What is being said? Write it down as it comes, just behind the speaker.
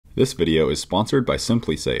This video is sponsored by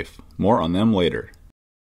SimpliSafe. More on them later.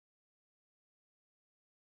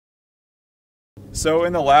 So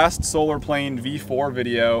in the last solar plane V4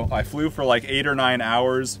 video, I flew for like 8 or 9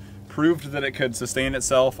 hours, proved that it could sustain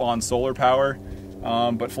itself on solar power,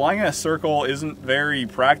 but flying in a circle isn't very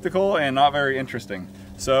practical and not very interesting.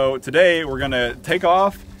 So today we're gonna take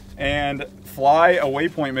off and fly a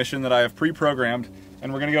Waypoint mission that I have pre-programmed,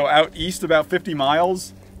 and we're gonna go out east about 50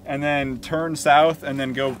 miles and then turn south and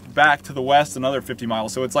then go back to the west another 50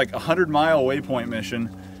 miles. So it's like a 100-mile Waypoint mission,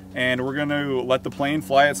 and we're gonna let the plane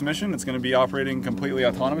fly its mission. It's gonna be operating completely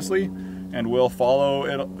autonomously, and we'll follow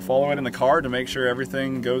it in the car to make sure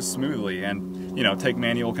everything goes smoothly, and take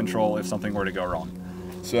manual control if something were to go wrong.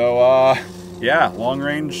 So yeah,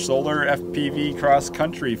 long-range solar FPV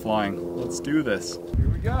cross-country flying. Let's do this. Here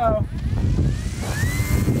we go.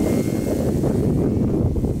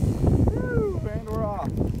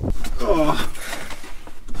 Oh,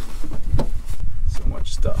 so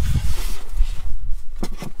much stuff.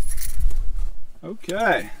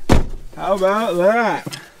 Okay, how about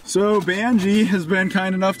that? So Banji has been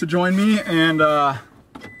kind enough to join me and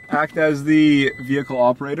act as the vehicle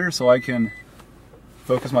operator so I can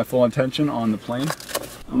focus my full attention on the plane.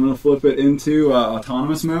 I'm gonna flip it into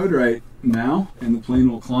autonomous mode right now, and the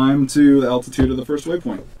plane will climb to the altitude of the first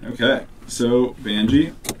waypoint. Okay, so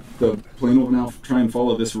Banji, the plane will now try and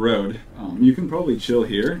follow this road. You can probably chill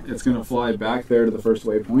here. It's gonna fly back there to the first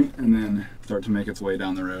waypoint and then start to make its way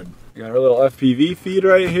down the road. We got our little FPV feed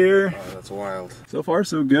right here. Oh, that's wild. So far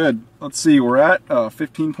so good. Let's see, we're at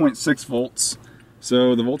 15.6 volts.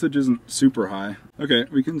 So the voltage isn't super high. Okay,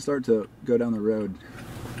 we can start to go down the road.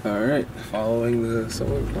 All right, following the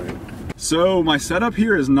solar plane. So my setup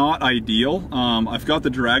here is not ideal. I've got the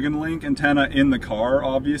Dragon Link antenna in the car,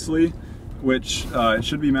 obviously, which it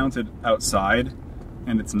should be mounted outside,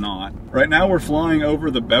 and it's not. Right now we're flying over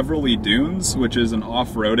the Beverly Dunes, which is an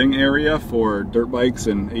off-roading area for dirt bikes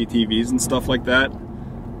and ATVs and stuff like that.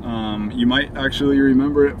 You might actually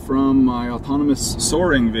remember it from my autonomous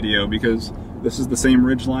soaring video, because this is the same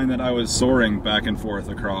ridgeline that I was soaring back and forth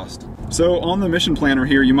across. So on the mission planner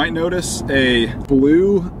here, you might notice a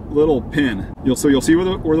blue little pin. You'll see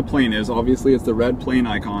where the plane is. Obviously it's the red plane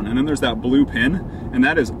icon, and then there's that blue pin, and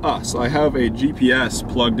that is us. I have a GPS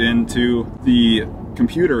plugged into the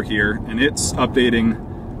computer here, and it's updating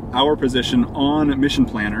our position on Mission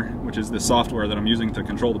Planner, which is the software that I'm using to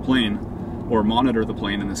control the plane, or monitor the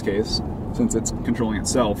plane in this case, since it's controlling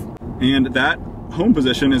itself. And that home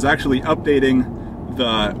position is actually updating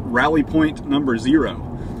the rally point number 0,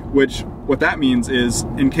 which what that means is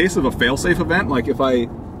in case of a fail-safe event, like if I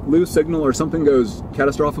lose signal or something goes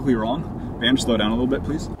catastrophically wrong, Van, slow down a little bit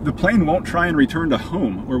please. The plane won't try and return to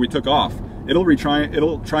home where we took off. It'll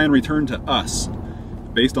try and return to us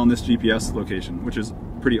based on this GPS location, which is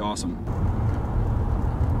pretty awesome.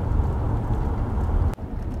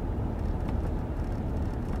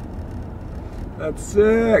 That's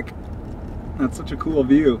sick. That's such a cool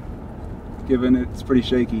view, given it's pretty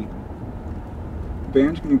shaky.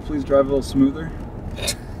 Banj, can you please drive a little smoother?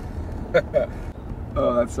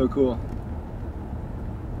 Oh, that's so cool.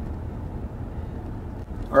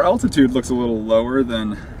 Our altitude looks a little lower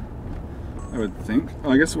than I would think.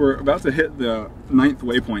 I guess we're about to hit the 9th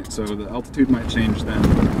waypoint, so the altitude might change then.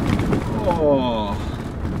 Oh,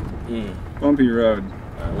 bumpy road.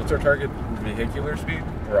 What's our target vehicular speed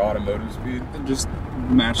or automotive speed? Just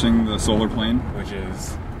matching the solar plane. Which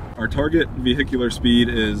is? Our target vehicular speed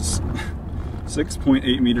is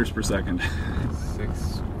 6.8 meters per second.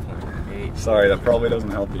 6.8. Sorry, that probably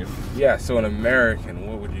doesn't help you. Yeah, so in American,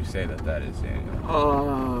 what would you say that is,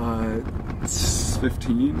 Daniel? It's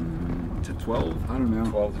 15 to 12, I don't know.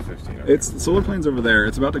 12 to 15. Okay. The solar plane's over there.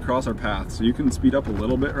 It's about to cross our path, so you can speed up a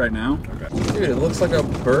little bit right now. Okay. Dude, it looks like a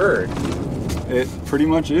bird. It pretty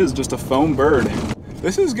much is just a foam bird.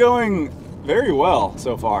 This is going very well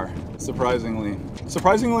so far, surprisingly.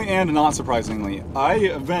 Surprisingly and not surprisingly. I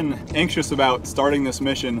have been anxious about starting this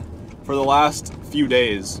mission for the last few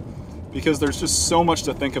days because there's just so much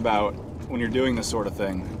to think about when you're doing this sort of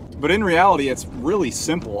thing. But in reality, it's really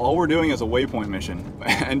simple. All we're doing is a waypoint mission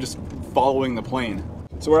and just following the plane.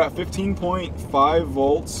 So we're at 15.5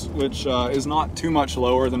 volts, which is not too much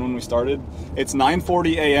lower than when we started. It's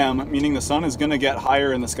 9:40 a.m., meaning the sun is gonna get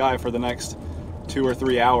higher in the sky for the next 2 or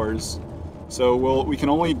 3 hours. So we can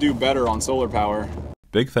only do better on solar power.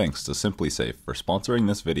 Big thanks to SimpliSafe for sponsoring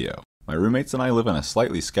this video. My roommates and I live in a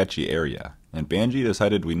slightly sketchy area, and Banji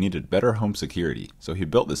decided we needed better home security, so he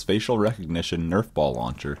built this facial recognition Nerf ball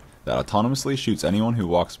launcher that autonomously shoots anyone who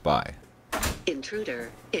walks by.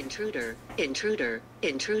 Intruder, intruder, intruder,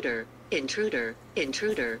 intruder, intruder,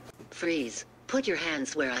 intruder. Freeze. Put your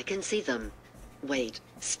hands where I can see them. Wait,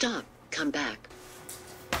 stop, come back.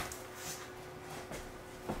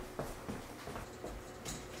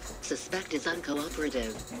 Suspect is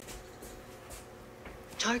uncooperative.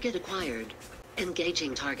 Target acquired.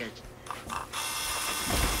 Engaging target.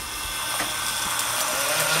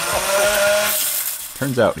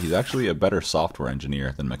 Turns out he's actually a better software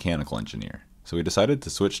engineer than mechanical engineer, so we decided to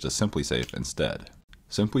switch to SimpliSafe instead.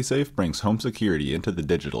 SimpliSafe brings home security into the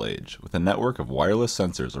digital age with a network of wireless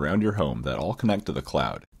sensors around your home that all connect to the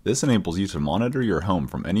cloud. This enables you to monitor your home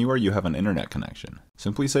from anywhere you have an internet connection.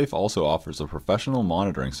 SimpliSafe also offers a professional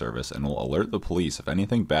monitoring service and will alert the police if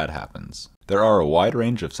anything bad happens. There are a wide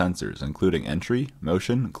range of sensors including entry,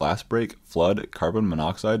 motion, glass break, flood, carbon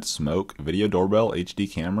monoxide, smoke, video doorbell,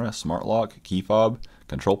 HD camera, smart lock, key fob,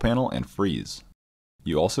 control panel, and freeze.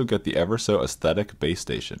 You also get the ever so aesthetic base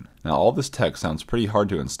station. Now all this tech sounds pretty hard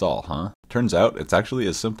to install, huh? Turns out it's actually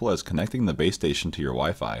as simple as connecting the base station to your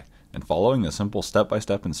Wi-Fi and following the simple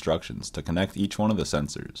step-by-step instructions to connect each one of the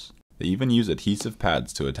sensors. They even use adhesive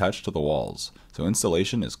pads to attach to the walls, so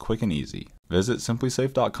installation is quick and easy. Visit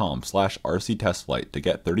simplisafe.com/rctestflight to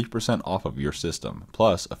get 30% off of your system,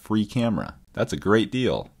 plus a free camera. That's a great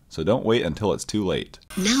deal, so don't wait until it's too late.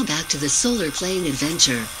 Now back to the solar plane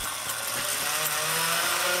adventure.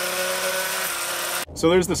 So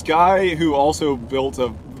there's this guy who also built a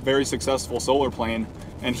very successful solar plane,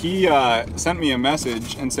 and he sent me a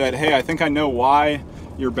message and said, hey, I think I know why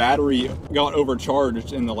your battery got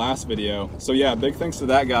overcharged in the last video. So yeah, big thanks to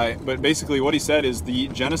that guy. But basically what he said is the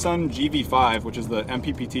Genasun GV5, which is the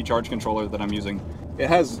MPPT charge controller that I'm using, it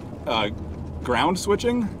has ground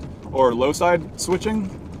switching or low side switching.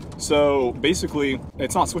 So basically,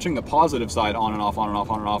 it's not switching the positive side on and off, on and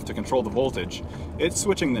off, on and off to control the voltage. It's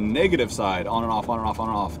switching the negative side on and off, on and off, on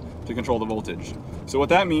and off to control the voltage. So what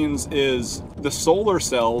that means is the solar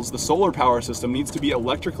cells, the solar power system needs to be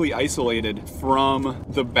electrically isolated from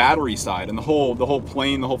the battery side and the whole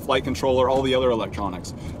plane, the whole flight controller, all the other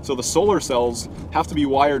electronics. So the solar cells have to be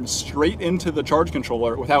wired straight into the charge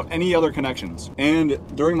controller without any other connections. And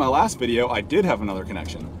during my last video, I did have another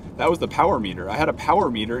connection. That was the power meter. I had a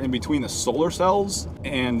power meter in between the solar cells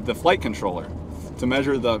and the flight controller to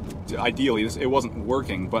measure ideally, it wasn't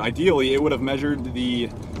working, but ideally it would have measured the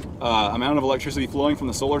amount of electricity flowing from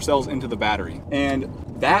the solar cells into the battery. And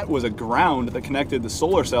that was a ground that connected the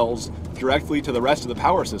solar cells directly to the rest of the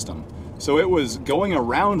power system. So it was going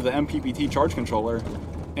around the MPPT charge controller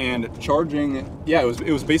and charging, yeah,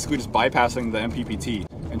 it was basically just bypassing the MPPT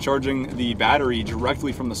and charging the battery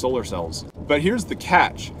directly from the solar cells. But here's the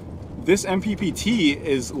catch. This MPPT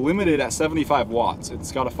is limited at 75 watts.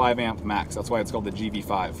 It's got a 5 amp max. That's why it's called the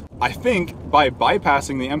GV5. I think by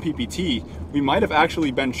bypassing the MPPT, we might have actually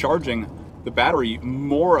been charging the battery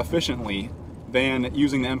more efficiently than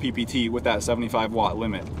using the MPPT with that 75 watt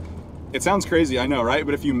limit. It sounds crazy, I know, right?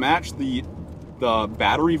 But if you match the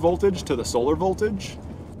battery voltage to the solar voltage,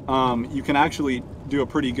 you can actually do a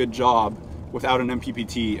pretty good job without an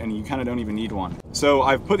MPPT, and you kind of don't even need one. So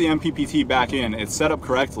I've put the MPPT back in. It's set up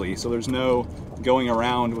correctly, so there's no going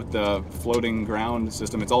around with the floating ground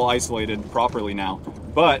system. It's all isolated properly now.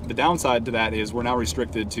 But the downside to that is we're now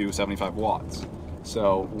restricted to 75 watts.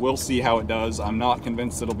 So we'll see how it does. I'm not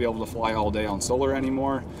convinced it'll be able to fly all day on solar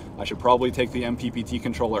anymore. I should probably take the MPPT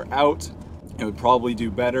controller out. It would probably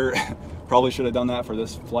do better. Probably should have done that for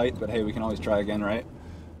this flight, but hey, we can always try again, right?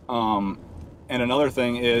 And another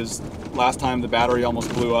thing is, last time the battery almost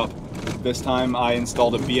blew up. This time I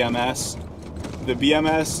installed a BMS. The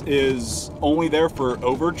BMS is only there for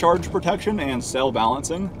overcharge protection and cell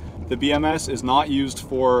balancing. The BMS is not used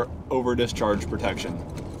for over discharge protection.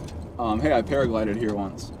 Hey, I paraglided here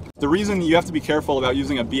once. The reason you have to be careful about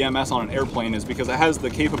using a BMS on an airplane is because it has the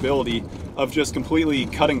capability of just completely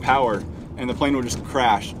cutting power and the plane will just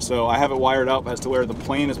crash. So I have it wired up as to where the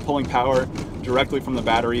plane is pulling power directly from the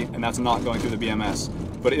battery, and that's not going through the BMS,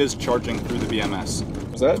 but it is charging through the BMS.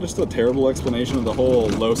 Is that just a terrible explanation of the whole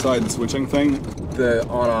low side switching thing? The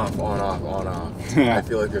on off, on off, on off. I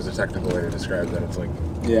feel like there's a technical way to describe that. It's like,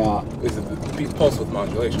 yeah, is it the pulse width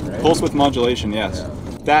modulation, right? Pulse width modulation, yes. Yeah.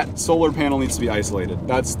 That solar panel needs to be isolated.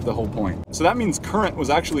 That's the whole point. So that means current was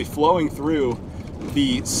actually flowing through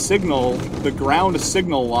the signal, the ground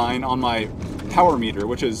signal line on my power meter,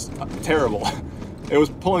 which is terrible. It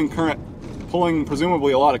was pulling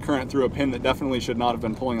presumably a lot of current through a pin that definitely should not have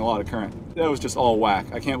been pulling a lot of current. That was just all whack.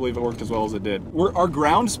 I can't believe it worked as well as it did. Our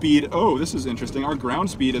ground speed, oh, this is interesting. Our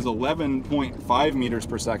ground speed is 11.5 meters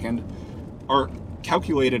per second. Our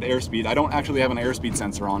calculated airspeed, I don't actually have an airspeed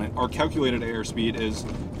sensor on it. Our calculated airspeed is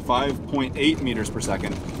 5.8 meters per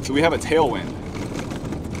second. So we have a tailwind,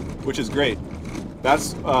 which is great.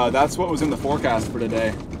 That's what was in the forecast for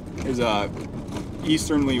today, is a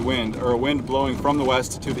easterly wind, or a wind blowing from the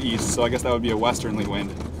west to the east, so I guess that would be a westerly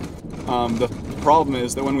wind. The problem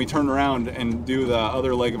is that when we turn around and do the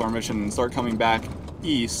other leg of our mission and start coming back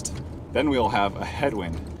east, then we'll have a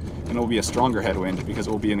headwind, and it will be a stronger headwind because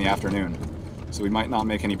it will be in the afternoon. So we might not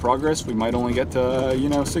make any progress. We might only get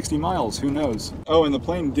to, 60 miles, who knows. Oh, and the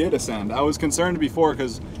plane did ascend. I was concerned before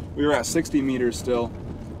because we were at 60 meters still,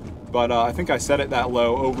 but I think I set it that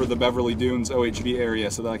low over the Beverly Dunes OHV area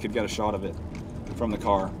so that I could get a shot of it from the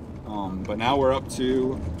car. But now we're up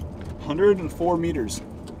to 104 meters.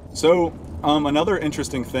 So another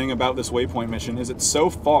interesting thing about this Waypoint mission is it's so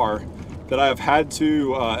far that I have had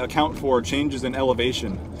to account for changes in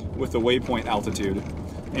elevation with the waypoint altitude.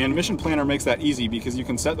 And Mission Planner makes that easy because you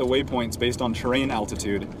can set the waypoints based on terrain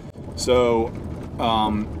altitude. So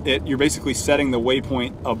you're basically setting the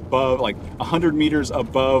waypoint above, like 100 meters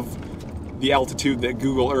above the altitude that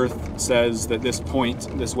Google Earth says that this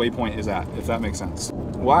waypoint is at, if that makes sense.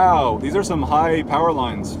 Wow, these are some high power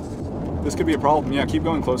lines. This could be a problem. Yeah, keep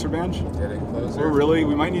going closer, Banj. Getting closer.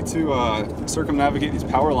 We might need to circumnavigate these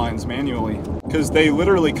power lines manually because they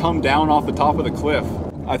literally come down off the top of the cliff.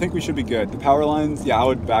 I think we should be good. The power lines, yeah, I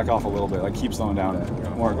would back off a little bit, like keep slowing down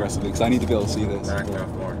more aggressively because I need to be able to see this. Back off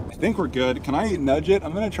more. I think we're good. Can I nudge it?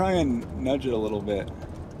 I'm gonna try and nudge it a little bit.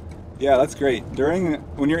 Yeah, that's great.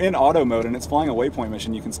 When you're in auto mode and it's flying a waypoint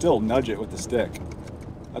mission, you can still nudge it with the stick.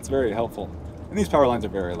 That's very helpful. And these power lines are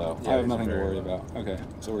very low. Yeah, I have nothing to worry about. Okay,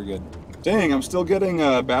 so we're good. Dang, I'm still getting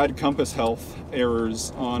bad compass health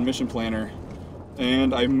errors on Mission Planner.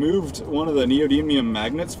 And I moved one of the neodymium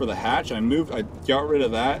magnets for the hatch. I got rid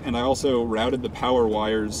of that, and I also routed the power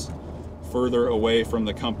wires further away from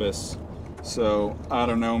the compass. So, I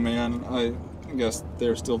don't know, man. I guess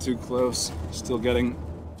they're still too close. Still getting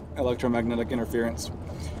electromagnetic interference.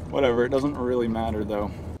 Whatever, it doesn't really matter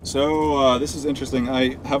though. So, this is interesting.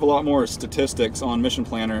 I have a lot more statistics on Mission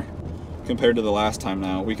Planner compared to the last time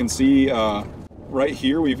now. We can see right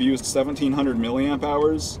here we've used 1700 milliamp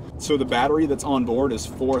hours. So the battery that's on board is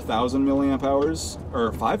 4000 milliamp hours,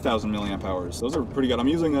 or 5000 milliamp hours. Those are pretty good. I'm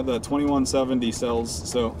using the 2170 cells,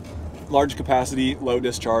 so large capacity, low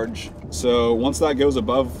discharge. So once that goes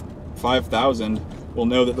above 5000, we'll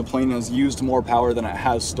know that the plane has used more power than it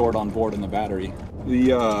has stored on board in the battery.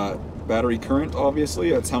 The battery current,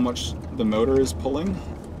 obviously, that's how much the motor is pulling.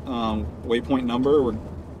 Waypoint number,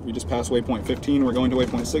 we just passed waypoint 15, we're going to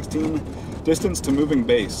waypoint 16. Distance to moving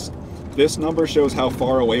base. This number shows how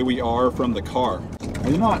far away we are from the car. Are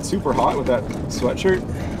you not super hot with that sweatshirt?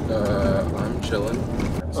 I'm chilling.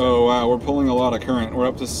 Oh wow, we're pulling a lot of current. We're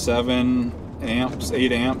up to 7 amps,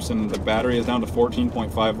 8 amps, and the battery is down to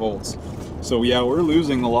 14.5 volts. So yeah, we're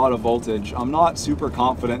losing a lot of voltage. I'm not super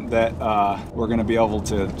confident that we're gonna be able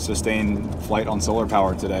to sustain flight on solar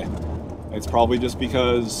power today. It's probably just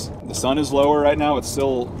because the sun is lower right now. It's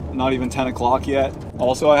still not even 10 o'clock yet.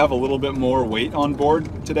 Also, I have a little bit more weight on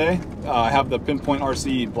board today. I have the Pinpoint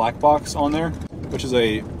RC black box on there, which is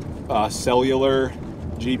a cellular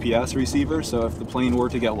GPS receiver. So if the plane were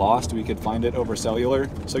to get lost, we could find it over cellular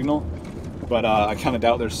signal. But I kind of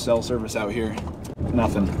doubt there's cell service out here.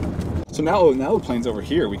 Nothing. So now the plane's over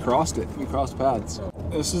here. We crossed it. We crossed paths.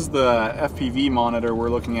 This is the FPV monitor we're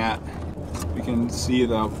looking at. We can see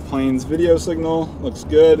the plane's video signal, looks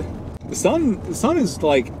good. The sun is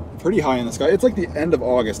like pretty high in the sky. It's like the end of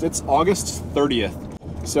August. It's August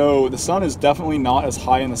 30th. So the sun is definitely not as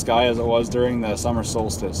high in the sky as it was during the summer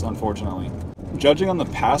solstice, unfortunately. Judging on the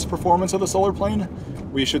past performance of the solar plane,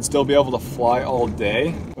 we should still be able to fly all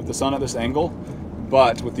day with the sun at this angle,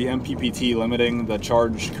 but with the MPPT limiting the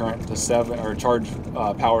charge current to charge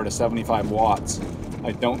power to 75 watts,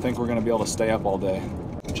 I don't think we're gonna be able to stay up all day.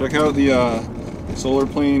 Check out the Solar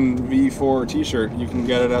Plane V4 t-shirt. You can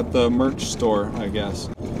get it at the merch store, I guess.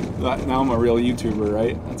 Now I'm a real YouTuber,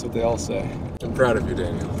 right? That's what they all say. I'm proud of you,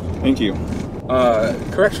 Daniel. Thank you.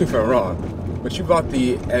 Correct me if I'm wrong, but you bought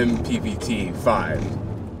the MPPT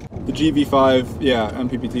 5. The GV5, yeah,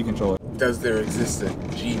 MPPT controller. Does there exist a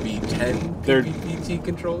GV10 MPPT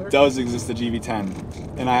controller? Does exist a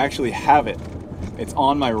GV10, and I actually have it. It's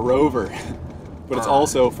on my Rover, but it's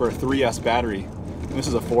also for a 3S battery. This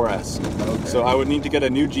is a 4S. Okay. So I would need to get a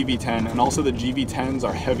new GV10, and also the GV10s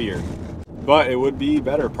are heavier. But it would be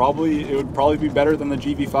better. It would probably be better than the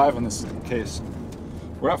GV5 in this case.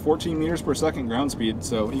 We're at 14 meters per second ground speed,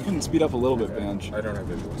 so you can speed up a little bit, Bench. I don't have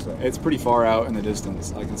visual, so. It's pretty far out in the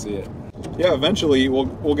distance. I can see it. Yeah, eventually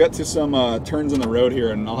we'll get to some turns in the road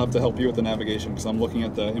here, and I'll have to help you with the navigation because I'm looking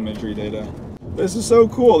at the imagery data. This is so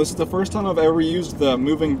cool. This is the first time I've ever used the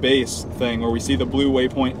moving base thing where we see the blue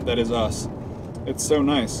waypoint that is us. It's so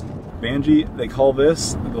nice. Banji, they call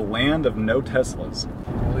this the land of no Teslas.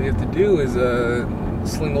 All you have to do is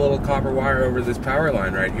sling a little copper wire over this power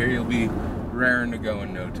line right here. You'll be raring to go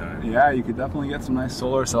in no time. Yeah, you could definitely get some nice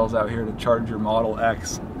solar cells out here to charge your Model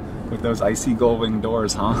X with those icy gull-wing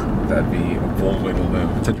doors, huh? That'd be a bold way to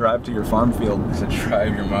live. To drive to your farm field. To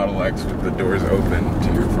drive your Model X with the doors open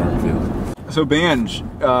to your farm field. So Banj,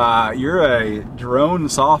 you're a drone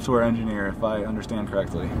software engineer, if I understand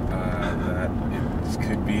correctly. That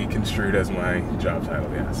could be construed as my job title,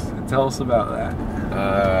 yes. Tell us about that.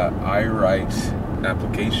 I write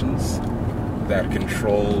applications that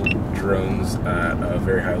control drones at a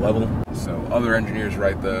very high level. So other engineers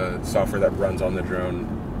write the software that runs on the drone,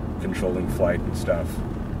 controlling flight and stuff.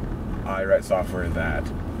 I write software that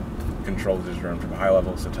controls this drone from a high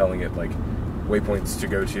level, so telling it like waypoints to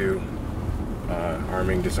go to,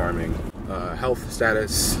 arming, disarming, health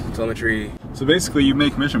status, telemetry. So basically you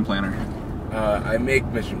make Mission Planner. I make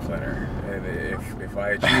Mission Planner, and if I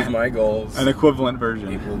achieve my goals, an equivalent version.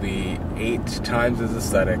 it will be 8 times as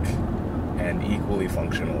aesthetic and equally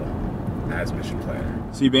functional as Mission Planner.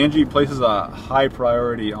 See, Banji places a high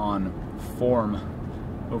priority on form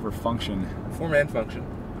over function. Form and function.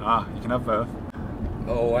 Ah, you can have both.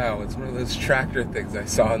 Oh wow, it's one of those tractor things I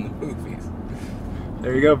saw in the movies.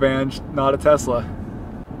 There you go, Banj. Not a Tesla.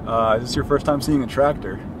 Is this your first time seeing a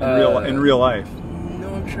tractor in real life?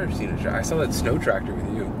 No, I'm sure I've seen a tractor. I saw that snow tractor with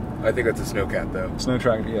you. I think that's a snowcat though. Snow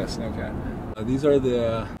tractor, yeah, snowcat. These are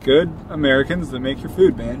the good Americans that make your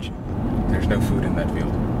food, Banj. There's no food in that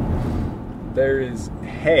field. There is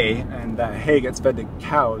hay, and that hay gets fed to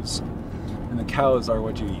cows, and the cows are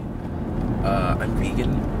what you eat. I'm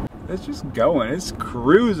vegan. It's just going. It's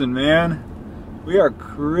cruising, man. We are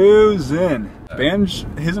cruising.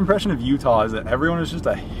 Banj, his impression of Utah is that everyone is just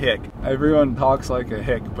a hick. Everyone talks like a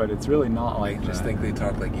hick, but it's really not like that. I just think they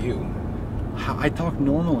talk like you. I talk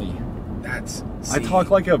normally. I talk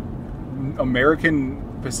like a American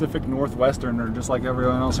Pacific Northwesterner, just like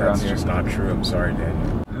everyone else around That's here. just not true. I'm sorry,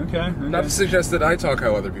 Daniel. Okay. Not to suggest that I talk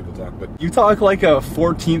how other people talk, but You talk like a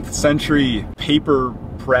 14th century paper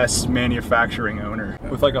press manufacturing owner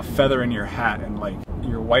with like a feather in your hat and like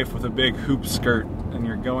your wife with a big hoop skirt, and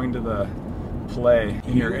you're going to the play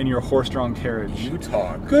in your horse-drawn carriage. you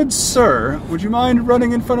talk. Good sir, would you mind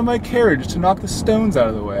running in front of my carriage to knock the stones out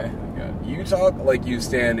of the way? You talk like you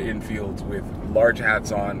stand in fields with large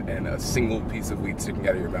hats on and a single piece of weed sticking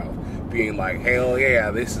out of your mouth, being like, hell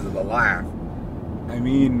yeah, this is the life. I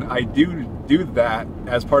mean, I do that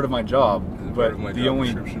as part of my job, but the only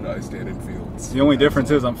description, I stand in fields. The only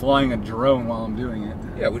difference is I'm flying a drone while I'm doing it.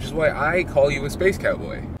 Yeah, which is why I call you a space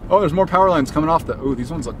cowboy. Oh, there's more power lines coming off the... Oh, these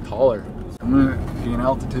ones look taller. I'm gonna be in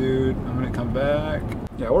altitude. I'm gonna come back.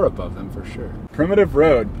 Yeah, we're above them for sure. Primitive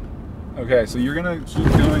road. Okay, so you're gonna keep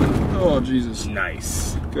going. Oh, Jesus.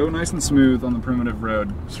 Nice. Go nice and smooth on the primitive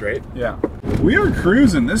road. Straight? Yeah. We are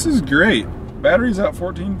cruising. This is great. Battery's at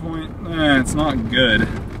 14 point... it's not good.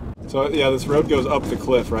 So, yeah, this road goes up the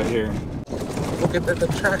cliff right here. Look at that, the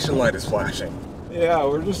traction light is flashing. Yeah,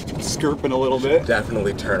 we're just skirping a little bit.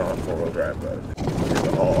 Definitely turn on four-wheel drive mode.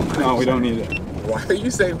 Oh, No, we don't need it. why are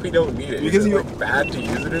you saying we don't need it? Because is it like bad to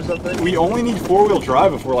use it or something? We only need four-wheel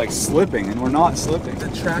drive if we're like slipping, and we're not slipping. The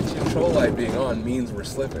traction control light being on means we're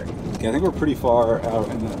slipping. Yeah, I think we're pretty far out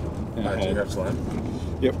in the Do you ahead. have slam?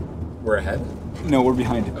 Yep. We're ahead? No, we're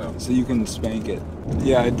behind it, Oh. so you can spank it.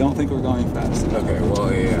 Yeah, I don't think we're going fast. Okay,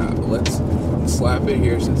 well, yeah, let's slap it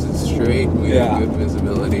here since it's straight. We Yeah. have good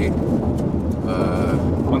visibility.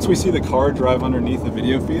 Once we see the car drive underneath the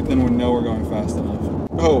video feed, then we know we're going fast enough.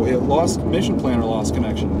 Oh, it lost, Mission Planner lost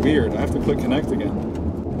connection. Weird, I have to click connect again.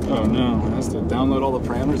 Oh no, it has to download all the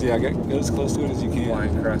parameters. Yeah, get as close to it as you can.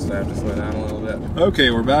 Flying crest, I have to slow down a little bit. Okay,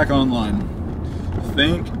 we're back online.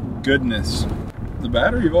 Thank goodness. The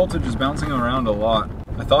battery voltage is bouncing around a lot.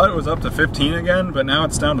 I thought it was up to 15 again, but now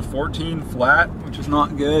it's down to 14 flat, which is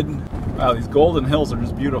not good. Wow, these golden hills are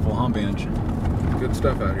just beautiful, huh, Banj? Good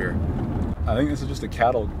stuff out here. I think this is just a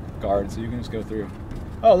cattle guard, so you can just go through.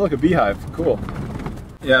 Oh, look, a beehive. Cool.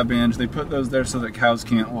 Yeah, Banj, they put those there so that cows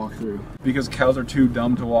can't walk through. Because cows are too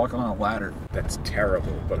dumb to walk on a ladder. That's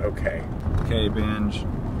terrible, but okay. Okay, Banj,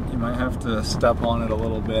 you might have to step on it a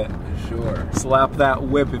little bit. Sure. Slap that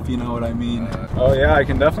whip, if you know what I mean. Oh yeah, I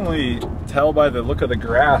can definitely tell by the look of the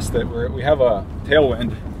grass that we have a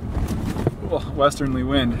tailwind. Westerly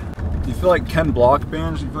wind. Do you feel like Ken Block,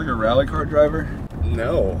 Banj? Do you feel like a rally car driver?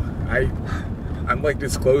 No, I'm like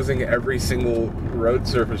disclosing every single road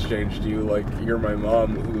surface change to you like you're my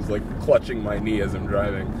mom who's like clutching my knee as I'm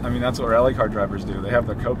driving. I mean, that's what rally car drivers do. They have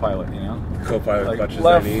their co-pilot, you know? Co-pilot Like clutches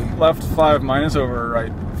left, their knee. left 5 minus over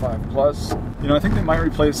right 5 plus. You know, I think they might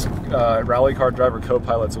replace rally car driver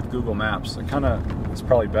co-pilots with Google Maps. It kind of is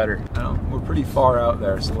probably better. We're pretty far out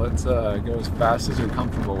there, so let's go as fast as you're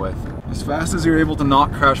comfortable with. As fast as you're able to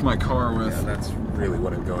not crash my car with. Yeah, that's really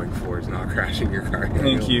what I'm going for, is not crashing your car.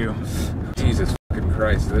 Thank you. Jesus fucking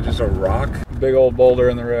Christ, is that just a rock? Big old boulder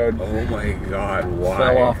in the road. Oh my God, why?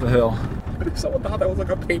 Fell off the hill. Someone thought that was like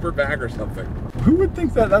a paper bag or something. Who would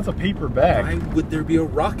think that that's a paper bag? Why would there be a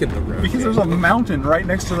rock in the road? Because there's a mountain right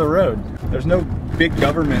next to the road. There's no big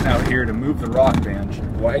government out here to move the rock, Banj.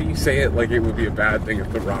 Why do you say it like it would be a bad thing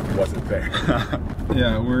if the rock wasn't there?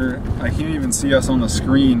 Yeah, I can't even see us on the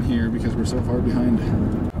screen here because we're so far behind.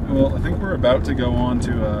 Well, I think we're about to go on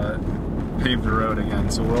to pave the road again,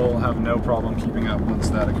 so we'll have no problem keeping up once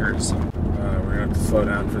that occurs. We're gonna have to slow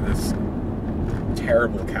down for this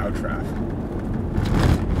terrible cow trap.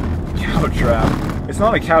 Cow trap? It's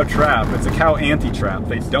not a cow trap, it's a cow anti-trap.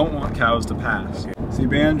 They don't want cows to pass. Okay. See,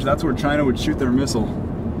 Banj, that's where China would shoot their missile.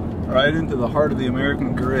 Right into the heart of the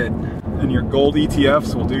American grid. And your gold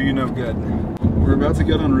ETFs will do you no good. We're about to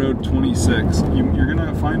get on road 26. You're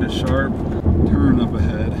gonna find a sharp turn up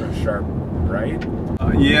ahead. A sharp right?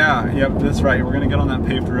 Yep, that's right. We're gonna get on that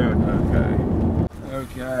paved road.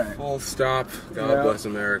 Okay. Full stop. God bless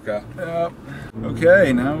America. Yep.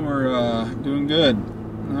 Okay, now we're doing good.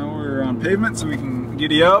 Now we're on pavement so we can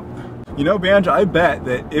giddy up. You know, Banj, I bet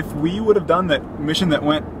that if we would have done that mission that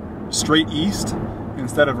went straight east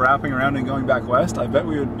instead of wrapping around and going back west, I bet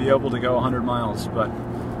we would be able to go 100 miles, but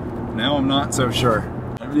now I'm not so sure.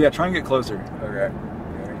 Yeah, try and get closer. Okay.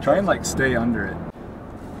 Try and like stay under it.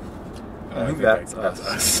 I think that's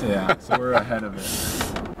us. Yeah, so we're ahead of it.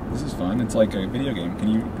 This is fun. It's like a video game. Can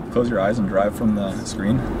you close your eyes and drive from the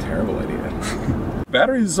screen? Terrible idea.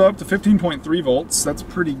 Battery's up to 15.3 volts. That's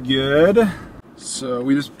pretty good. So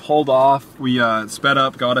we just pulled off. We sped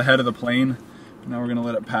up, got ahead of the plane. Now we're gonna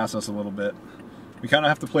let it pass us a little bit. We kind of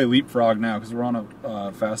have to play leapfrog now because we're on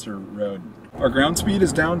a faster road. Our ground speed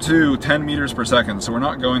is down to 10 meters per second, so we're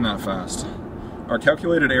not going that fast. Our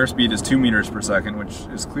calculated airspeed is 2 meters per second, which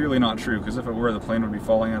is clearly not true, because if it were, the plane would be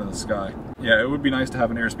falling out of the sky. Yeah, it would be nice to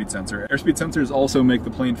have an airspeed sensor. Airspeed sensors also make the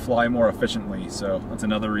plane fly more efficiently, so that's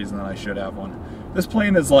another reason that I should have one. This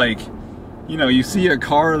plane is like, you know, you see a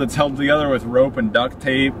car that's held together with rope and duct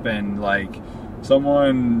tape, and like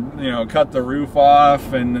someone, you know, cut the roof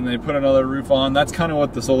off and then they put another roof on. That's kind of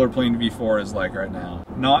what the Solar Plane V4 is like right now.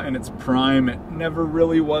 Not in its prime. It never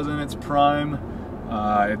really was in its prime.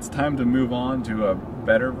 It's time to move on to a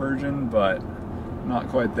better version, but not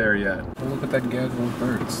quite there yet. Oh, look at that gaggle of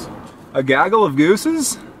birds. A gaggle of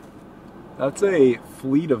gooses? That's a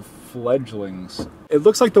fleet of fledglings. It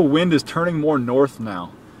looks like the wind is turning more north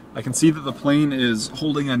now. I can see that the plane is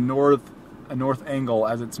holding a north angle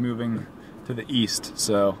as it's moving to the east,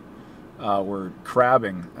 so we're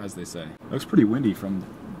crabbing, as they say. Looks pretty windy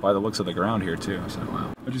by the looks of the ground here too, so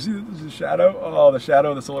wow. Did you see that there's a shadow? Oh, the shadow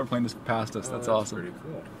of the solar plane just passed us. That's awesome. Pretty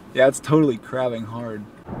cool. Yeah, it's totally crabbing hard.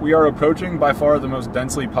 We are approaching by far the most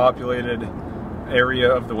densely populated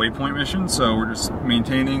area of the Waypoint mission, so we're just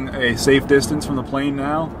maintaining a safe distance from the plane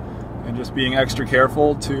now and just being extra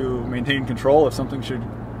careful to maintain control if something should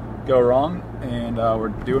go wrong, and we're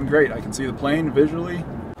doing great. I can see the plane visually,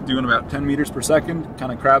 doing about 10 meters per second,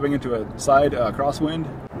 kind of crabbing into a side crosswind.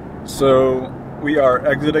 So we are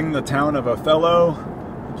exiting the town of Othello.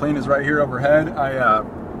 The plane is right here overhead.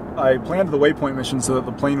 I planned the Waypoint mission so that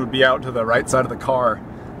the plane would be out to the right side of the car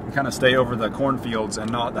and kind of stay over the cornfields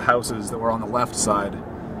and not the houses that were on the left side.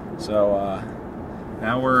 So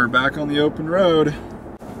now we're back on the open road.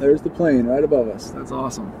 There's the plane right above us. That's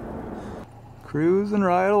awesome. Cruising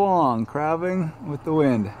right along, crabbing with the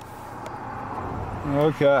wind.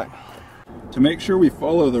 Okay. To make sure we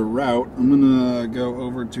follow the route, I'm gonna go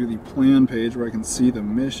over to the plan page where I can see the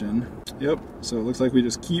mission. Yep, so it looks like we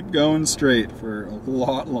just keep going straight for a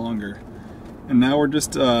lot longer. And now we're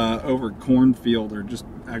just over cornfield, or just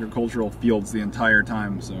agricultural fields the entire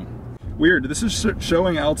time, so. Weird, this is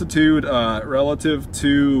showing altitude relative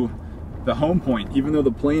to the home point, even though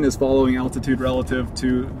the plane is following altitude relative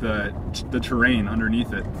to the terrain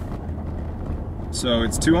underneath it. So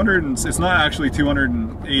it's it's not actually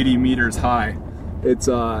 280 meters high. It's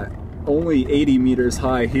only 80 meters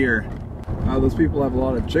high here. Wow, those people have a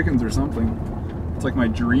lot of chickens or something. It's like my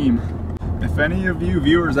dream. If any of you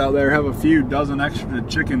viewers out there have a few dozen extra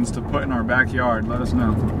chickens to put in our backyard, let us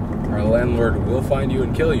know. Our landlord will find you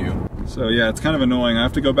and kill you. So yeah, it's kind of annoying. I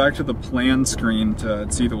have to go back to the plan screen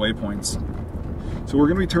to see the waypoints. So we're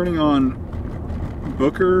gonna be turning on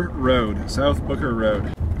Booker Road, South Booker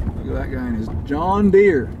Road. Look at that guy and his John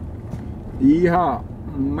Deere. Yeehaw,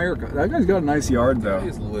 America. That guy's got a nice yard though.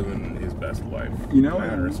 He's living his best best life. You know, in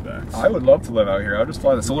that respect. I would love to live out here. I would just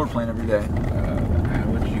fly the solar plane every day. How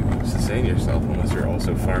would you sustain yourself unless you're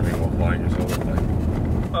also farming while flying your solar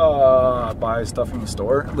plane? Buy stuff from the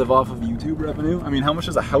store, live off of YouTube revenue. I mean, how much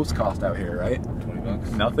does a house cost out here, right?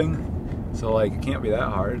 $20. Nothing. So like, it can't be that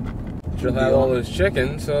hard. You'll have all those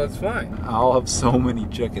chickens, so it's fine. I'll have so many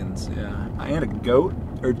chickens, yeah. And a goat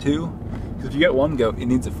or two. Because if you get one goat, it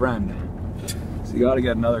needs a friend. So you gotta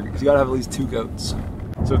get another, because you gotta have at least 2 goats.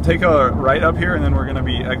 So take a right up here and then we're gonna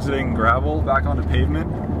be exiting gravel back onto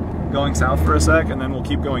pavement, going south for a sec, and then we'll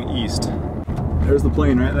keep going east. There's the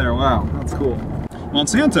plane right there, wow, that's cool.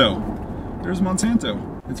 Monsanto, there's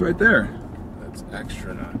Monsanto. It's right there. That's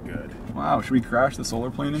extra not good. Wow, should we crash the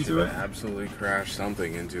solar plane into it? Absolutely crash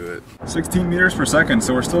something into it. 16 meters per second,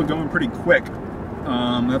 so we're still going pretty quick.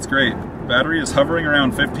 That's great. Battery is hovering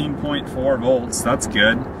around 15.4 volts. That's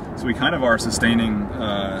good. So we kind of are sustaining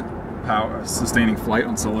sustaining flight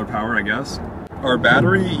on solar power, I guess. Our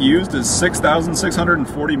battery used is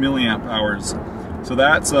 6,640 milliamp hours. So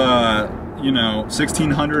that's you know,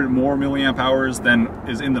 1,600 more milliamp hours than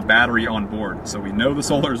is in the battery on board. So we know the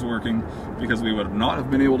solar is working because we would not have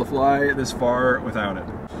been able to fly this far without it.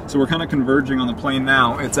 So we're kind of converging on the plane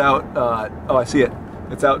now. It's out, oh, I see it.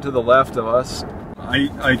 It's out to the left of us.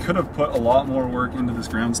 I could have put a lot more work into this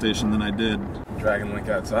ground station than I did. Dragon Link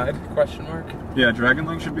outside, question mark? Yeah, Dragon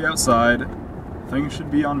Link should be outside. Things should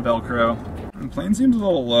be on Velcro. The plane seems a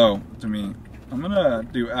little low to me. I'm gonna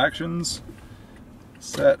do actions.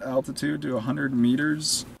 Set altitude to 100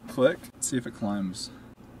 meters. Click, see if it climbs.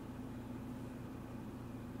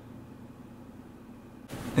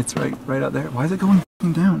 It's right out there. Why is it going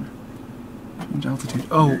down? Change altitude.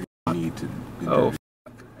 Oh. Need to. Oh.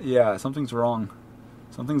 Yeah, something's wrong.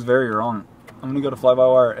 Something's very wrong. I'm gonna go to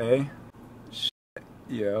fly-by-wire A. Shit,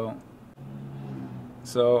 yo.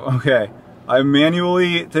 So, okay. I'm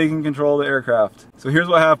manually taking control of the aircraft. So here's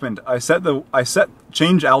what happened. I set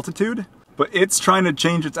change altitude, but it's trying to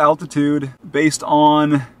change its altitude based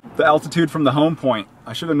on the altitude from the home point.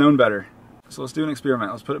 I should have known better. So let's do an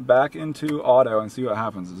experiment. Let's put it back into auto and see what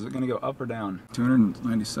happens. Is it gonna go up or down?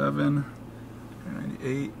 297,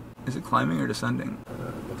 298. Is it climbing or descending?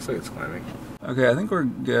 Looks like it's climbing. Okay, I think we're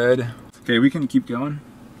good. Okay, we can keep going.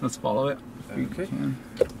 Let's follow it. Okay.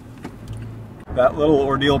 That little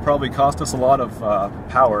ordeal probably cost us a lot of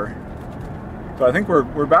power, but I think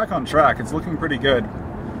we're back on track. It's looking pretty good.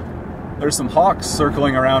 There's some hawks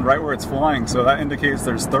circling around right where it's flying, so that indicates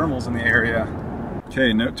there's thermals in the area.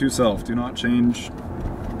 Okay, note to self, do not change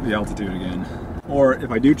the altitude again. Or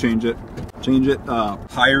if I do change it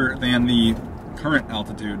higher than the current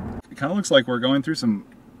altitude. It kind of looks like we're going through some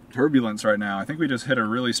turbulence right now. I think we just hit a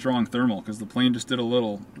really strong thermal because the plane just did a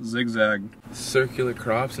little zigzag. Circular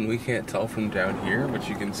crops, and we can't tell from down here, but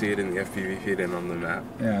you can see it in the FPV feed and on the map.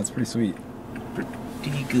 Yeah, it's pretty sweet.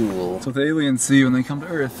 Pretty cool. That's what the aliens see when they come to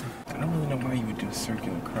Earth. I don't really know why you would do a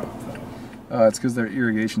circular crop though. It's because their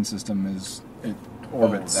irrigation system it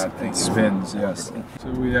orbits, that thing it spins, yes.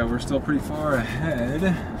 So yeah, we're still pretty far ahead.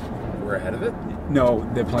 We're ahead of it? No,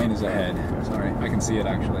 the plane is ahead. Sorry, I can see it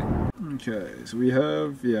actually. Okay, so we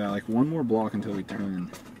have, yeah, like one more block until we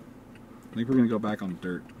turn. I think we're gonna go back on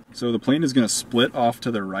dirt. So the plane is gonna split off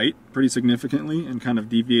to the right pretty significantly and kind of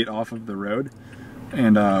deviate off of the road.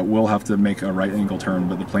 And we'll have to make a right angle turn,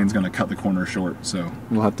 but the plane's gonna cut the corner short. So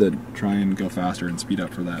we'll have to try and go faster and speed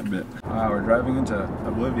up for that bit. Wow, we're driving into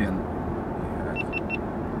oblivion.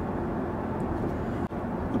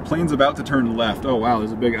 The plane's about to turn left. Oh wow,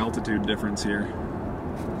 there's a big altitude difference here.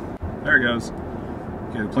 There it goes.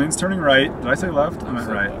 Okay, the plane's turning right. Did I say left? I meant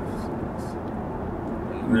right.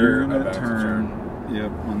 We're gonna turn.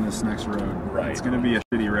 Yep, on this next road. Right. It's gonna be a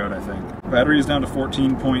shitty road, I think. Battery is down to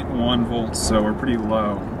 14.1 volts, so we're pretty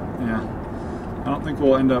low. Yeah. I don't think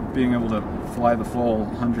we'll end up being able to fly the full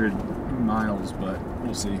 100 miles, but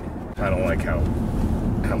we'll see. I don't like how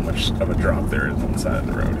much of a drop there is on the side of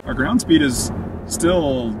the road. Our ground speed is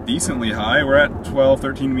still decently high. We're at 12,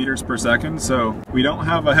 13 meters per second, so we don't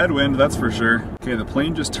have a headwind, that's for sure. Okay, the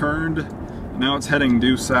plane just turned. Now it's heading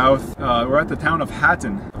due south. We're at the town of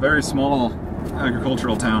Hatton, a very small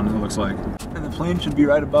agricultural town, it looks like. And the plane should be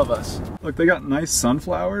right above us. Look, they got nice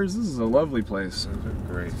sunflowers. This is a lovely place. Those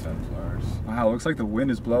are great sunflowers. Wow, looks like the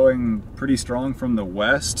wind is blowing pretty strong from the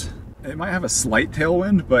west. It might have a slight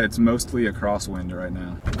tailwind, but it's mostly a crosswind right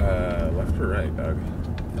now. Left or right, Doug?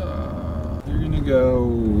 You're gonna go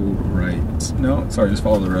right. No, sorry, just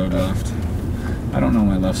follow the road left. I don't know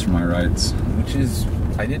my lefts from my rights. Which is,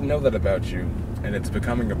 I didn't know that about you, and it's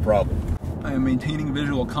becoming a problem. I am maintaining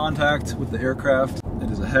visual contact with the aircraft. It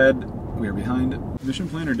is ahead, we are behind it. Mission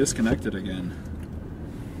planner disconnected again.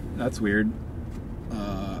 That's weird.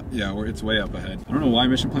 Yeah, it's way up ahead. I don't know why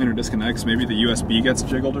mission planner disconnects. Maybe the USB gets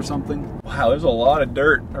jiggled or something. Wow, there's a lot of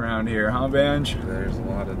dirt around here, huh, Banj? There's a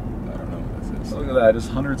lot of, I don't know what this is. Look at that, just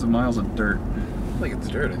hundreds of miles of dirt. I don't think it's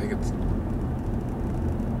dirt, I think it's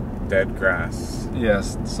dead grass.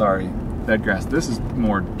 Yes, sorry, dead grass. This is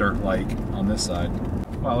more dirt-like on this side.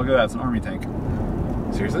 Wow, look at that, it's an army tank.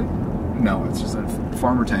 Seriously? No, it's just a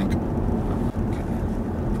farmer tank. Okay,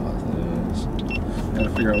 pause this. Gotta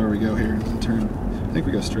figure out where we go here. Turn. I think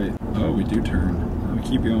we go straight. Oh, we do turn. We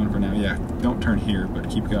keep going for now. Yeah, don't turn here, but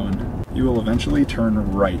keep going. You will eventually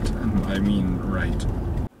turn right, and I mean right.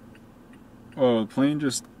 Oh, the plane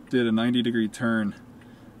just did a 90-degree turn.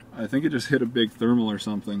 I think it just hit a big thermal or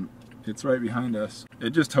something. It's right behind us.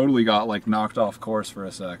 It just totally got like knocked off course for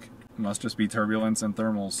a sec. It must just be turbulence and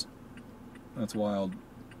thermals. That's wild.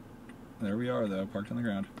 There we are though, parked on the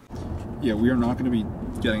ground. Yeah, we are not going to be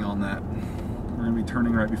getting on that. We're going to be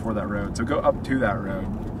turning right before that road. So go up to that road,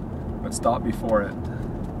 but stop before it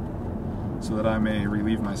so that I may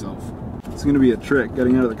relieve myself. It's going to be a trick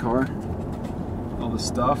getting out of the car. All this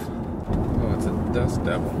stuff. Oh, it's a dust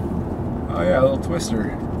devil. Oh yeah, a little twister.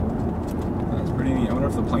 That's pretty neat. I wonder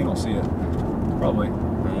if the plane will see it. Probably. I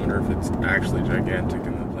wonder if it's actually gigantic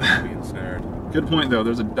and the plane will be ensnared. Good point though,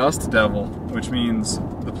 there's a dust devil, which means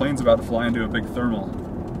the plane's about to fly into a big thermal.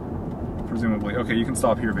 Presumably. Okay, you can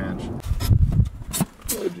stop here, Banj.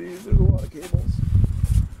 Oh geez, there's a lot of cables.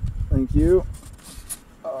 Thank you.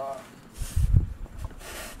 Oh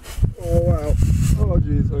wow. Oh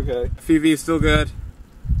geez, okay. FEV still good?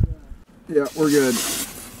 Yeah, we're good.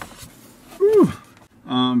 Whew.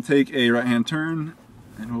 Take a right-hand turn,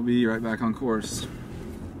 and we'll be right back on course.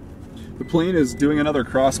 The plane is doing another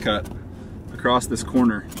crosscut across this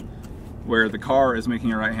corner, where the car is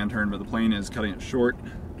making a right-hand turn, but the plane is cutting it short.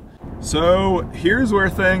 So here's where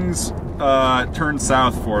things turn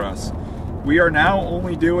south for us. We are now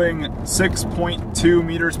only doing 6.2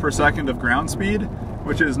 meters per second of ground speed,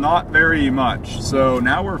 which is not very much. So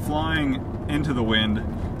now we're flying into the wind.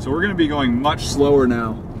 So we're gonna be going much slower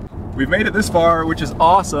now. We've made it this far, which is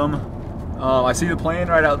awesome. I see the plane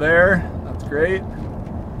right out there. That's great.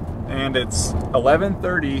 And it's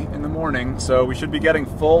 11:30 in the morning, so we should be getting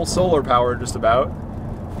full solar power just about.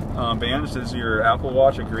 Banj, does your Apple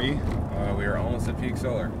Watch agree? We are almost at peak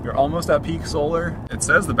solar. You're almost at peak solar. It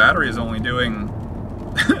says the battery is only doing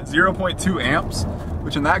 0.2 amps,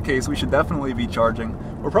 which in that case we should definitely be charging.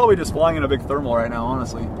 We're probably just flying in a big thermal right now,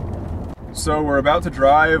 honestly. So we're about to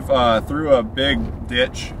drive through a big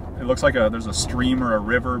ditch. It looks like there's a stream or a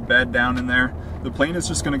river bed down in there. The plane is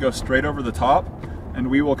just going to go straight over the top, and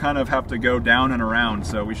we will kind of have to go down and around.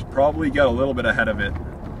 So we should probably get a little bit ahead of it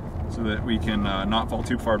so that we can not fall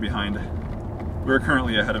too far behind. We're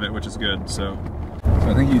currently ahead of it, which is good. So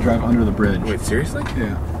I think you drive under the bridge. Wait, seriously?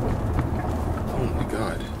 Yeah. Oh my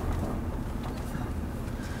god.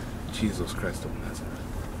 Jesus Christ of Nazareth.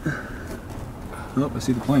 Oh, I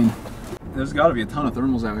see the plane. There's got to be a ton of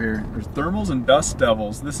thermals out here. There's thermals and dust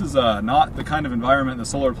devils. This is not the kind of environment the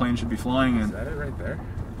solar plane should be flying in. Is that it right there?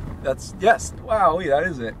 That's, yes. Wow, that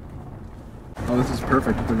is it. Oh, this is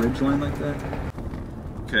perfect with the ridgeline like that.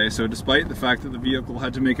 Okay, so despite the fact that the vehicle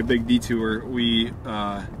had to make a big detour, we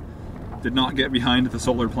did not get behind the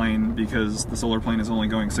solar plane because the solar plane is only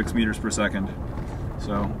going 6 meters per second.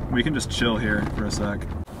 So we can just chill here for a sec.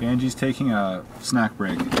 Banji's taking a snack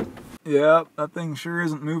break. Yep, that thing sure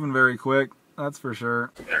isn't moving very quick, that's for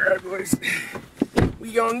sure. Alright boys,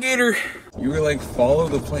 we gonna get her. You were like, follow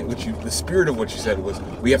the plane, the spirit of what you said was,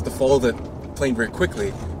 we have to follow the plane very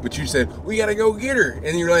quickly, but you said, we gotta go get her.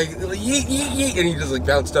 And you're like, yeet, yeet, yeet, and you just like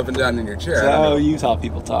bounced up and down in your chair. That's how Utah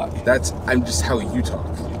people talk. I'm just how you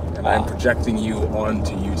talk. And I'm projecting you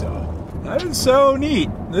onto Utah. That is so neat.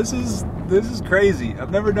 This is crazy. I've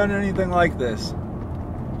never done anything like this.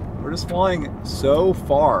 We're just flying so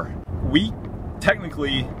far. We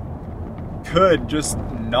technically could just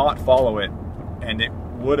not follow it, and it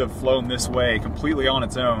would have flown this way completely on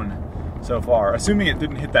its own so far, assuming it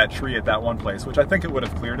didn't hit that tree at that one place, which I think it would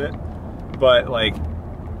have cleared it, but like,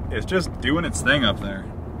 it's just doing its thing up there.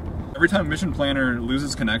 Every time Mission Planner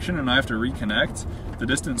loses connection and I have to reconnect, the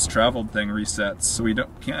distance traveled thing resets, so we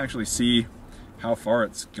can't actually see how far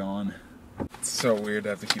it's gone. It's so weird to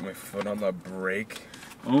have to keep my foot on the brake.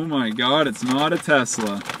 Oh my god, it's not a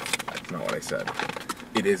Tesla. That's not what I said.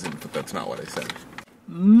 It isn't, but that's not what I said.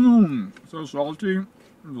 Mmm, so salty,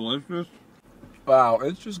 delicious. Wow,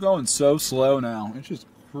 it's just going so slow now. It's just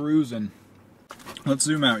cruising. Let's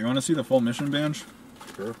zoom out. You want to see the full mission, Banj?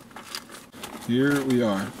 Sure. Here we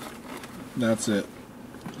are. That's it.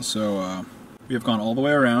 So, we have gone all the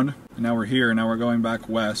way around, and now we're here, and now we're going back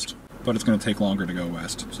west, but it's going to take longer to go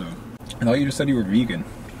west, so. I thought you just said you were vegan.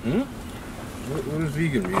 What does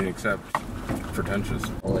vegan mean except pretentious?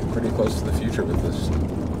 We're like pretty close to the future with this.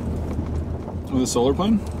 With a solar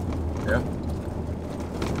plane? Yeah.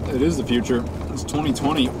 It is the future. It's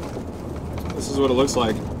 2020. This is what it looks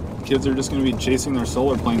like. Kids are just going to be chasing their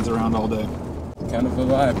solar planes around all day. Kind of a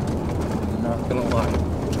vibe. I'm not gonna lie.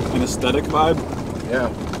 An aesthetic vibe? Yeah.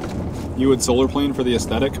 You would solar plane for the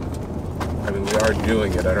aesthetic? I mean, we are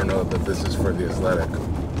doing it. I don't know that this is for the aesthetic.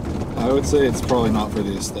 I would say it's probably not for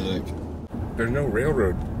the aesthetic. There's no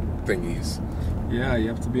railroad thingies. Yeah, you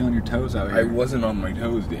have to be on your toes out I here. wasn't on my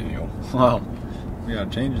toes, Daniel. Well, we gotta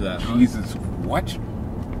change that. Huh? Jesus, what?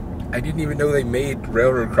 I didn't even know they made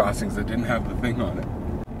railroad crossings that didn't have the thing on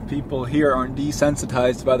it. People here aren't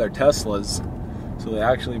desensitized by their Teslas, so they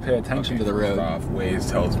actually pay attention to the road. Off, Waze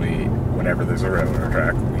tells me whenever there's a railroad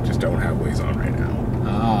track, we just don't have Waze on right now.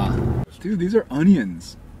 Ah. Dude, these are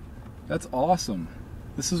onions. That's awesome.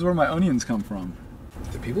 This is where my onions come from.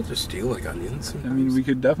 Do people just steal like onions? I mean, we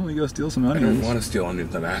could definitely go steal some I onions. don't want to steal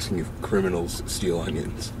onions. I'm asking if criminals steal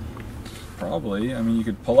onions. Probably. I mean, you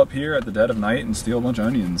could pull up here at the dead of night and steal a bunch of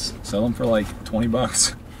onions. Sell them for like 20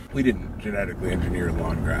 bucks. We didn't genetically engineer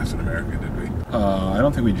lawn grass in America, did we? I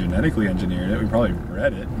don't think we genetically engineered it. We probably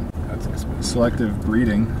bred it. That's expensive. Selective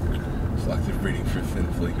breeding. Selective breeding for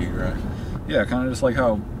thin, flaky grass. Yeah, kind of just like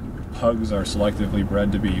how pugs are selectively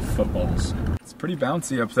bred to be footballs. It's pretty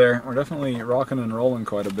bouncy up there. We're definitely rocking and rolling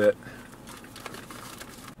quite a bit.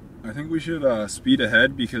 I think we should speed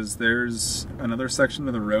ahead because there's another section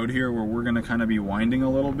of the road here where we're going to kind of be winding a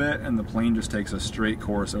little bit and the plane just takes a straight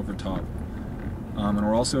course over top. And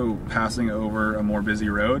we're also passing over a more busy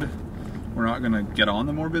road. We're not going to get on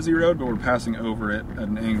the more busy road, but we're passing over it at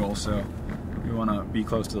an angle, so we want to be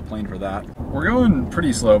close to the plane for that. We're going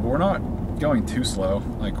pretty slow, but we're not going too slow.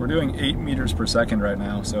 Like, we're doing 8 meters per second right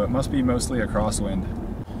now, so it must be mostly a crosswind.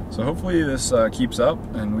 So hopefully this keeps up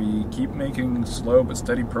and we keep making slow but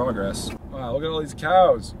steady progress. Wow, look at all these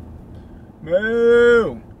cows.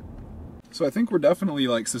 Moo! So I think we're definitely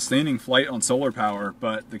like sustaining flight on solar power,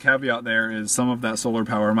 but the caveat there is some of that solar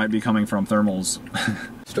power might be coming from thermals.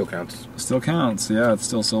 Still counts. Still counts, yeah, it's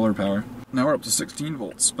still solar power. Now we're up to 16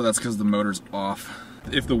 volts, but that's because the motor's off.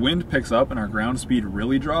 If the wind picks up and our ground speed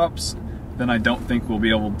really drops, then I don't think we'll be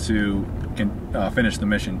able to finish the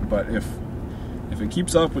mission. But if it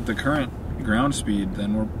keeps up with the current ground speed,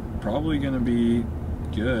 then we're probably gonna be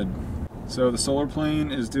good. So the solar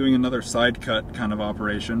plane is doing another side cut kind of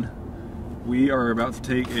operation. We are about to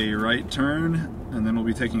take a right turn, and then we'll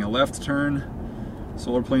be taking a left turn.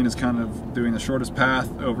 Solar plane is kind of doing the shortest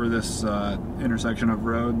path over this intersection of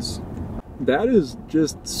roads. That is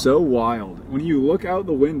just so wild. When you look out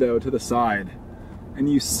the window to the side,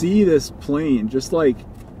 and you see this plane just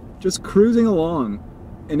cruising along,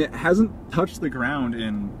 and it hasn't touched the ground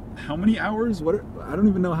in how many hours? I don't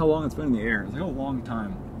even know how long it's been in the air. It's like a long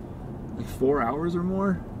time. Like 4 hours or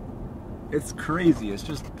more? It's crazy. It's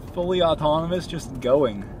just fully autonomous, just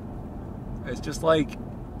going. It's just like,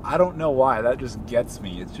 I don't know why, that just gets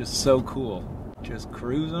me. It's just so cool. Just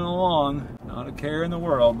cruising along, not a care in the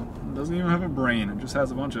world. It doesn't even have a brain, it just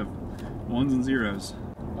has a bunch of ones and zeros.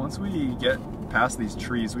 Once we get past these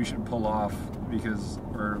trees, we should pull off because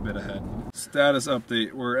we're a bit ahead. Status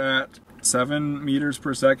update, we're at 7 meters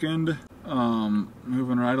per second.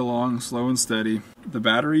 Moving right along, slow and steady. The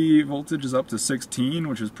battery voltage is up to 16,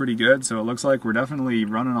 which is pretty good, so it looks like we're definitely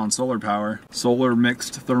running on solar power. Solar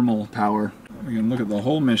mixed thermal power. We can look at the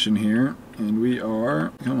whole mission here, and we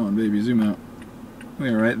are, come on baby, zoom out. We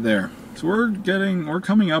are right there. So we're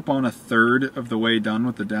coming up on a third of the way done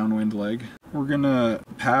with the downwind leg. We're gonna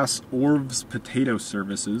pass Orv's Potato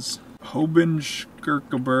Services,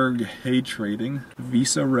 Hobenschirkelberg Hay Trading,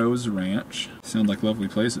 Visa Rose Ranch. Sound like lovely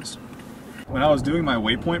places. When I was doing my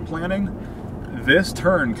waypoint planning, this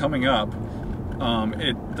turn coming up,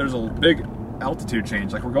 there's a big altitude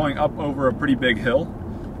change. Like, we're going up over a pretty big hill,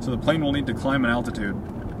 so the plane will need to climb an altitude.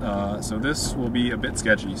 So this will be a bit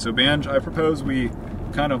sketchy. So Banj, I propose we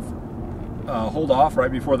kind of hold off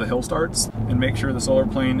right before the hill starts and make sure the solar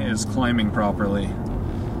plane is climbing properly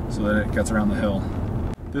so that it gets around the hill.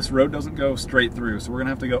 This road doesn't go straight through, so we're gonna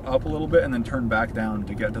have to go up a little bit and then turn back down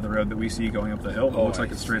to get to the road that we see going up the hill. It looks like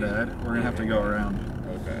it's straight ahead. We're gonna have to go around.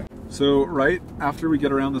 Okay. So right after we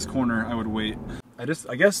get around this corner, I would wait.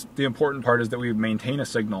 I guess the important part is that we maintain a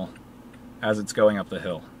signal as it's going up the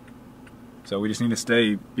hill. So we just need to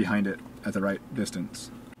stay behind it at the right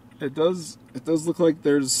distance. It does look like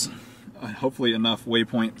there's hopefully enough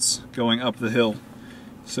waypoints going up the hill,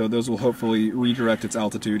 so those will hopefully redirect its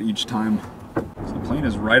altitude each time. So the plane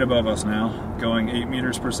is right above us now, going 8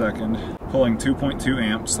 meters per second, pulling 2.2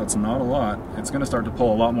 amps. That's not a lot. It's going to start to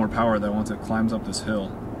pull a lot more power though once it climbs up this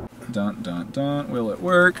hill. Dun, dun, dun. Will it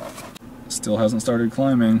work? Still hasn't started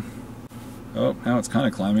climbing. Oh, now it's kind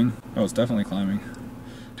of climbing. Oh, it's definitely climbing.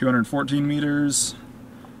 214 meters.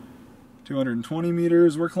 220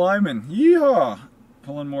 meters. We're climbing. Yeehaw!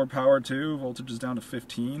 Pulling more power too. Voltage is down to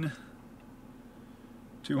 15.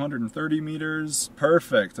 230 meters.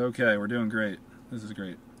 Perfect. Okay, we're doing great. This is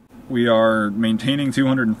great. We are maintaining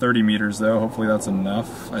 230 meters though. Hopefully that's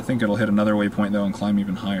enough. I think it'll hit another waypoint though and climb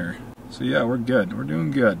even higher. So yeah, we're good. We're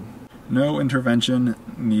doing good. No intervention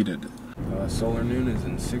needed. Solar noon is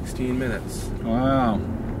in 16 minutes. Wow.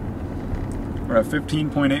 We're at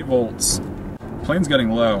 15.8 volts. Plane's getting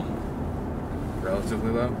low.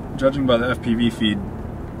 Relatively low? Judging by the FPV feed.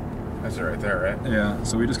 That's it right there, right? Yeah,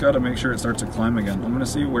 so we just gotta make sure it starts to climb again. I'm gonna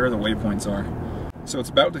see where the waypoints are. So it's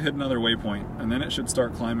about to hit another waypoint, and then it should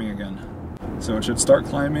start climbing again. So it should start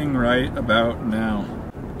climbing right about now.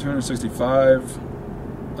 265.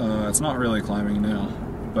 It's not really climbing now,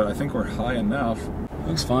 but I think we're high enough.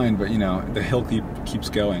 Looks fine, but you know, the hill keeps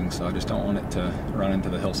going, so I just don't want it to run into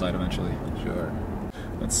the hillside eventually. Sure.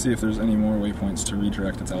 Let's see if there's any more waypoints to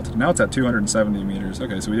redirect its altitude. Now it's at 270 meters.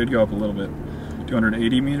 Okay, so we did go up a little bit.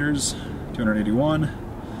 280 meters, 281.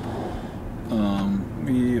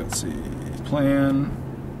 Let's see, plan.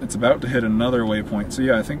 It's about to hit another waypoint. So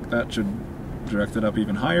yeah, I think that should direct it up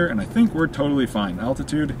even higher, and I think we're totally fine.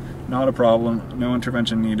 Altitude, not a problem, no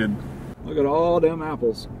intervention needed. Look at all them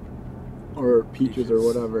apples. Or peaches or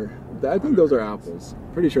whatever. I think those are apples.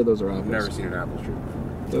 Pretty sure those are apples. I've never seen an apple tree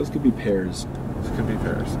before. Those could be pears. Those could be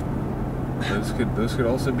pears. Those could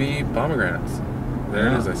also be pomegranates. There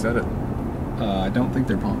it is, I said it. I don't think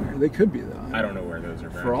they're pomegranates. They could be though. I don't know where those are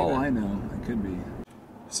from. For all I know, it could be.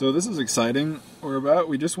 So this is exciting.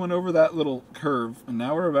 We just went over that little curve, and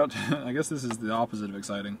now we're about to, I guess this is the opposite of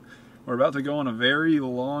exciting. We're about to go on a very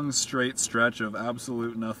long, straight stretch of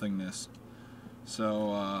absolute nothingness.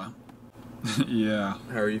 So, yeah.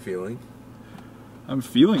 How are you feeling? I'm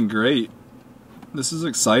feeling great. This is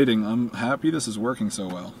exciting. I'm happy this is working so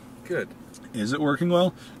well. Good. Is it working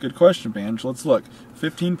well? Good question, Banj. Let's look.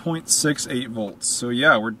 15.68 volts. So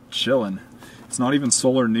yeah, we're chilling. It's not even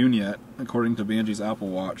solar noon yet, according to Banji's Apple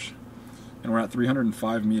Watch. And we're at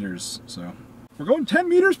 305 meters, so. We're going 10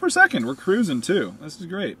 meters per second. We're cruising too. This is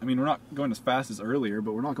great. I mean, we're not going as fast as earlier,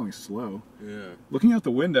 but we're not going slow. Yeah. Looking out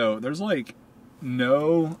the window, there's like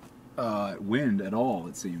no wind at all,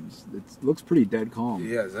 it seems. It looks pretty dead calm.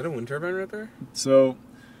 Yeah, is that a wind turbine right there? So,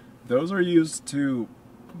 those are used to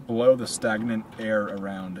blow the stagnant air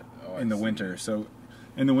around in the winter. So,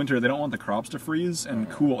 in the winter, they don't want the crops to freeze, and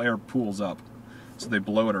cool air pools up. So they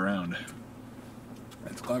blow it around.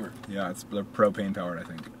 That's clever. Yeah, they're propane powered, I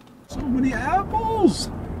think. So many apples!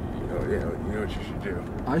 You know what you should do?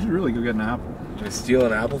 I should really go get an apple. Just steal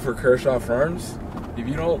an apple for Kershaw Farms? If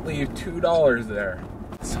you don't leave $2 there.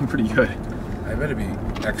 Some pretty good. I bet it'd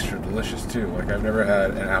be extra delicious too. Like, I've never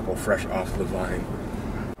had an apple fresh off the vine.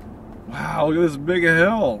 Wow, look at this big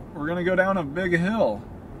hill. We're gonna go down a big hill.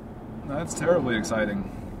 That's terribly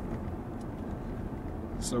exciting.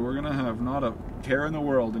 So we're gonna have not a care in the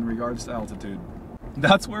world in regards to altitude.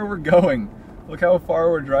 That's where we're going. Look how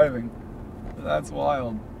far we're driving. That's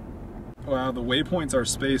wild. Wow, the waypoints are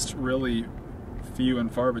spaced really few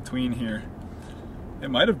and far between here. It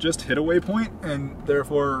might have just hit a waypoint and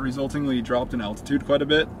therefore resultingly dropped in altitude quite a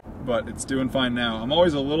bit, but it's doing fine now. I'm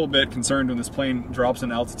always a little bit concerned when this plane drops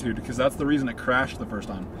in altitude because that's the reason it crashed the first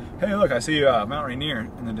time. Hey look, I see Mount Rainier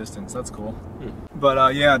in the distance, that's cool.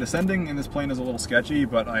 But yeah, descending in this plane is a little sketchy,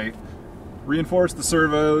 but I reinforced the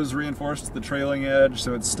servos, reinforced the trailing edge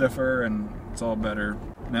so it's stiffer and it's all better.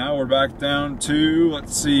 Now we're back down to,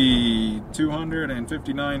 let's see,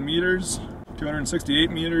 259 meters, 268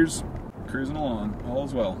 meters. Cruising along, all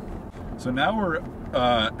is well. So now we're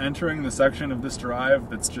entering the section of this drive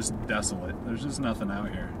that's just desolate. There's just nothing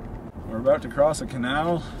out here. We're about to cross a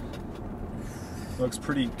canal. Looks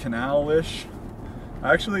pretty canal-ish.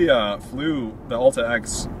 I actually flew the Alta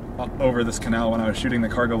X over this canal when I was shooting the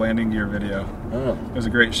cargo landing gear video. Oh. It was a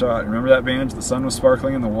great shot. Remember that, Banj? The sun was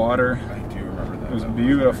sparkling in the water. I do remember that. It was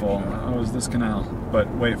beautiful. It was this canal, but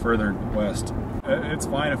way further west. It's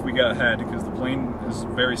fine if we get ahead because the plane is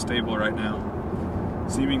very stable right now.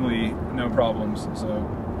 Seemingly no problems, so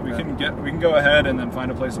we can go ahead and then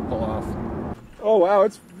find a place to pull off. Oh wow,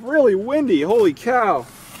 it's really windy. Holy cow.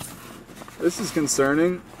 This is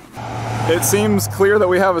concerning. It seems clear that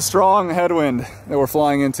we have a strong headwind that we're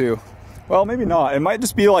flying into. Well, maybe not. It might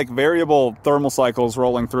just be like variable thermal cycles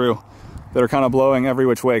rolling through that are kind of blowing every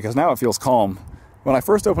which way because now it feels calm. When I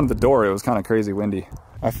first opened the door, it was kind of crazy windy.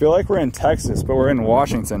 I feel like we're in Texas, but we're in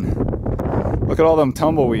Washington. Look at all them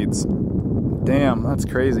tumbleweeds. Damn, that's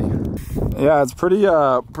crazy. Yeah, it's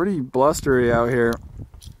pretty blustery out here.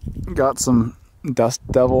 Got some dust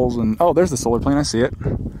devils and oh, there's the solar plane. I see it.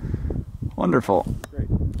 Wonderful. Great.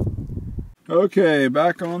 Okay,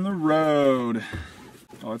 back on the road.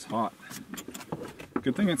 Oh, it's hot.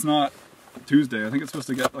 Good thing it's not Tuesday. I think it's supposed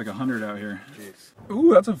to get like 100 out here. Jeez.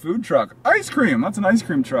 Ooh, that's a food truck. Ice cream. That's an ice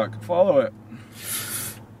cream truck. Follow it.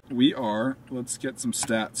 We are, let's get some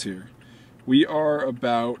stats here. We are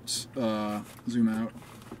about, zoom out,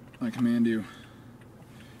 I command you.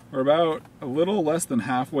 We're about a little less than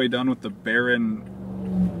halfway done with the barren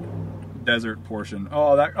desert portion.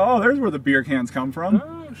 Oh, there's where the beer cans come from.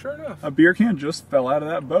 Oh, sure enough. A beer can just fell out of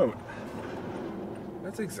that boat.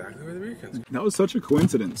 That's exactly where the beer cans come from. That was such a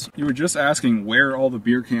coincidence. You were just asking where all the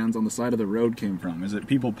beer cans on the side of the road came from. Is it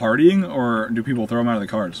people partying or do people throw them out of the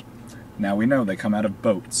cars? Now we know they come out of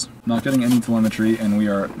boats. Not getting any telemetry, and we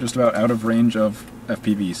are just about out of range of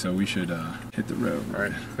FPV, so we should hit the road. All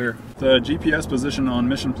right, clear. The GPS position on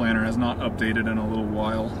Mission Planner has not updated in a little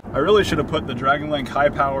while. I really should have put the DragonLink high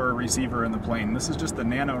power receiver in the plane. This is just the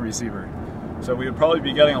nano receiver. So we would probably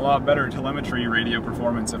be getting a lot better telemetry radio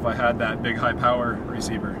performance if I had that big high power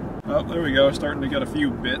receiver. Oh, there we go, starting to get a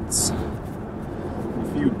few bits,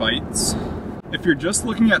 a few bites. If you're just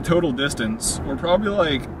looking at total distance, we're probably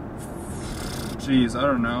like, geez, I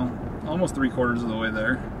don't know, almost 3/4 of the way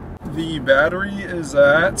there. The battery is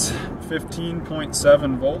at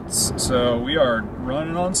 15.7 volts, so we are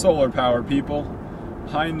running on solar power, people.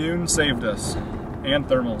 High noon saved us. And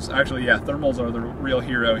thermals. Actually, yeah, thermals are the real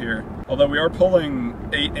hero here. Although we are pulling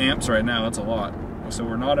 8 amps right now, that's a lot. So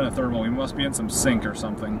we're not in a thermal, we must be in some sync or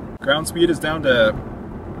something. Ground speed is down to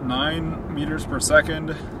 9 meters per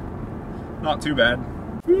second. Not too bad.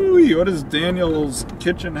 Ooh, what does Daniel's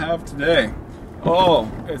kitchen have today?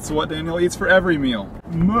 Oh, it's what Daniel eats for every meal.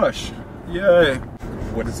 Mush. Yay.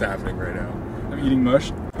 What is happening right now? I'm eating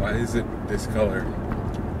mush. Why is it this color?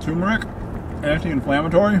 Turmeric.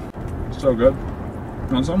 Anti-inflammatory. So good.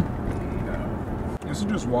 Want some? No. This is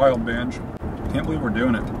just wild, Banj. Can't believe we're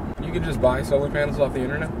doing it. You can just buy solar panels off the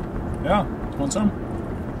internet? Yeah. Want some?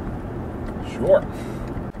 Sure.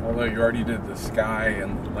 Although you already did the sky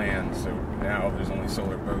and the land, so now there's only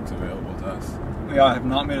solar boats available to us. Yeah, I have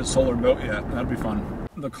not made a solar boat yet. That'd be fun.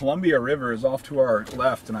 The Columbia River is off to our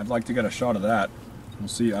left, and I'd like to get a shot of that. We'll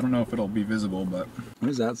see. I don't know if it'll be visible, but... What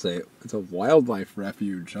does that say? It's a wildlife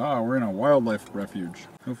refuge. Ah, we're in a wildlife refuge.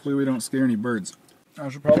 Hopefully we don't scare any birds. I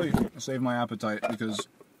should probably save my appetite, because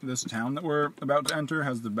this town that we're about to enter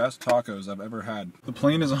has the best tacos I've ever had. The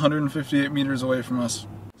plane is 158 meters away from us.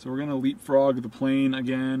 So we're gonna leapfrog the plane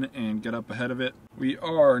again and get up ahead of it. We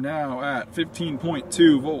are now at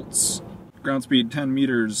 15.2 volts. Ground speed 10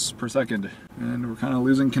 meters per second. And we're kind of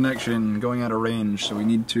losing connection, going out of range, so we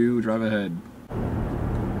need to drive ahead.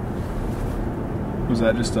 Was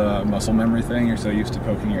that just a muscle memory thing? You're so used to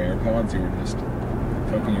poking your AirPods, you were just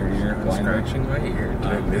poking your ear blindly? Scratching my ear. Did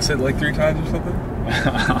I miss it like 3 times or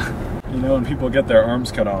something? You know, when people get their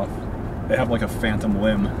arms cut off, they have like a phantom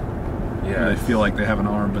limb. Yeah. They feel like they have an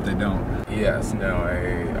arm, but they don't. Yes,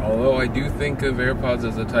 no, although I do think of AirPods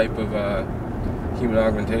as a type of human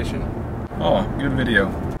augmentation. Oh, good video.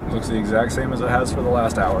 It looks the exact same as it has for the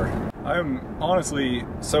last hour. I'm honestly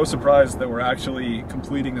so surprised that we're actually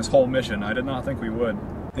completing this whole mission. I did not think we would.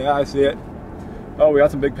 Yeah, I see it. Oh, we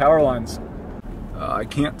got some big power lines. I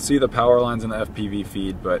can't see the power lines in the FPV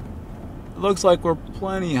feed, but it looks like we're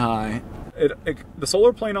plenty high. The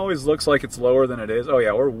solar plane always looks like it's lower than it is. Oh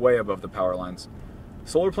yeah, we're way above the power lines.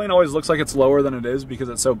 Solar plane always looks like it's lower than it is because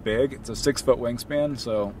it's so big. It's a 6-foot wingspan,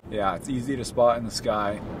 so yeah, it's easy to spot in the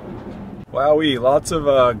sky. Wowee, lots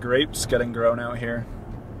of grapes getting grown out here.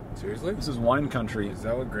 Seriously? This is wine country. Is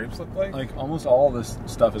that what grapes look like? Like, almost all of this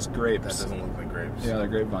stuff is grapes. That doesn't look like grapes. Yeah, they're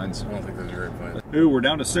grapevines. I don't think those are grapevines. Ooh, we're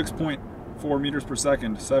down to 6.4 meters per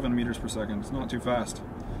second, 7 meters per second. It's not too fast.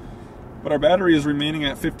 But our battery is remaining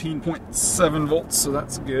at 15.7 volts, so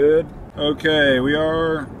that's good. Okay, we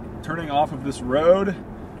are turning off of this road,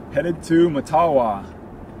 headed to Matawa.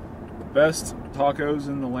 Best tacos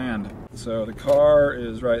in the land. So the car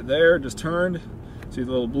is right there, just turned. See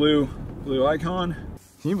the little blue icon?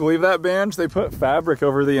 Can you believe that, Banj? They put fabric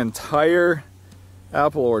over the entire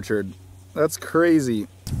apple orchard. That's crazy.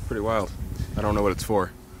 Pretty wild. I don't know what it's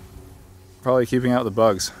for. Probably keeping out the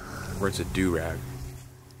bugs. Or it's a do-rag.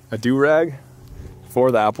 A do-rag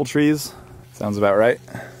for the apple trees? Sounds about right.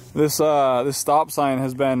 This stop sign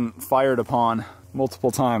has been fired upon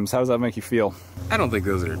multiple times. How does that make you feel? I don't think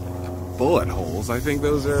those are bullet holes. I think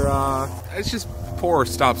those are, it's just poor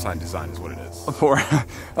stop sign design is what it is. Poor.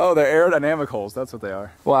 Oh, they're aerodynamic holes. That's what they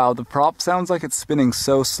are. Wow, the prop sounds like it's spinning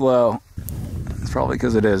so slow. It's probably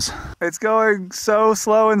because it is. It's going so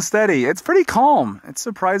slow and steady. It's pretty calm. It's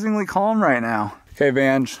surprisingly calm right now. Okay,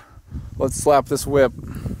 Vange, let's slap this whip.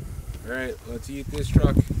 All right, let's eat this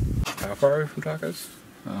truck. How far are we from tacos?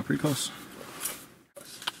 Pretty close.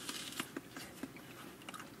 It's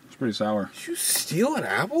pretty sour. Did you steal an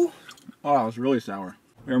apple? Oh, it's really sour.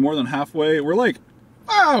 We're more than halfway. We're like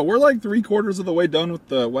 3/4 of the way done with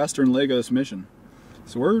the western leg of this mission.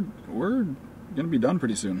 So we're gonna be done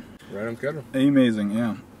pretty soon. Right on schedule. Amazing,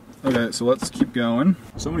 yeah. Okay, so let's keep going.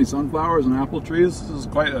 So many sunflowers and apple trees. This is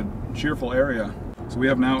quite a cheerful area. So we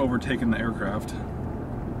have now overtaken the aircraft.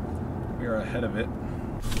 We are ahead of it.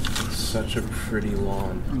 Such a pretty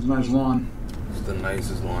lawn. It's a nice lawn. It's the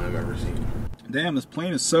nicest lawn I've ever seen. Damn, this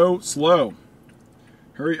plane is so slow.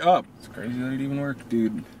 Hurry up. It's crazy that it even worked.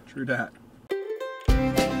 Dude, true dat.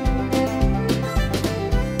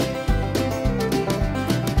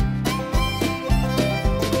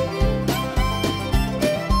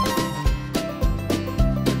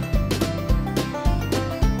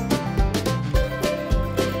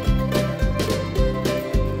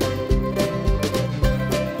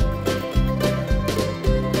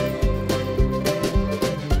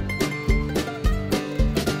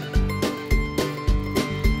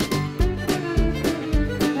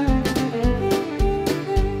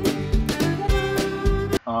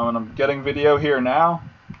 And I'm getting video here now.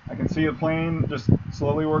 I can see the plane just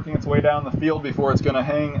slowly working its way down the field before it's going to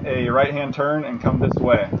hang a right-hand turn and come this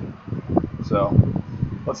way. So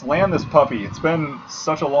let's land this puppy. It's been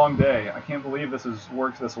such a long day. I can't believe this has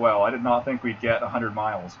worked this well. I did not think we'd get 100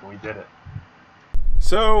 miles, but we did it.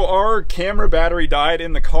 So our camera battery died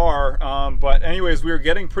in the car, but anyways, we were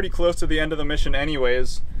getting pretty close to the end of the mission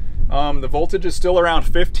anyways. The voltage is still around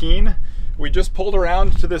 15. We just pulled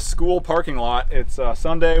around to this school parking lot. It's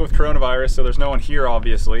Sunday with coronavirus, so there's no one here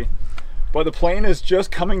obviously. But the plane is just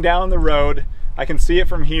coming down the road. I can see it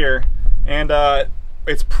from here, and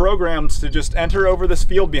it's programmed to just enter over this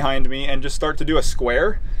field behind me and just start to do a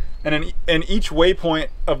square. And in each waypoint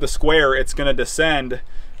of the square, it's gonna descend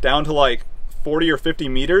down to like 40 or 50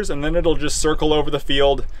 meters, and then it'll just circle over the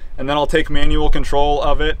field, and then I'll take manual control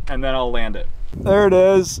of it, and then I'll land it. There it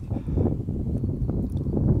is.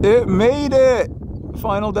 It made it!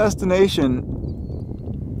 Final destination.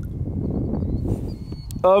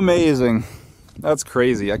 Amazing. That's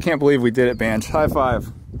crazy. I can't believe we did it, Banch. High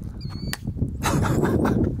five.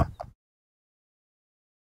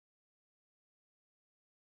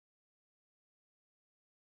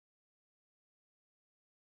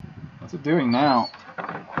 What's it doing now?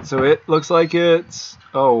 So it looks like it's...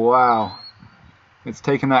 Oh, wow. It's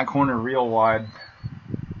taking that corner real wide.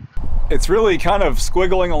 It's really kind of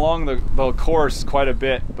squiggling along the course quite a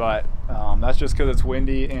bit, but that's just because it's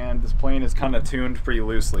windy and this plane is kind of tuned pretty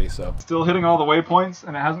loosely. So still hitting all the waypoints,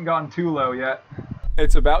 and it hasn't gotten too low yet.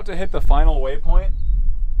 It's about to hit the final waypoint.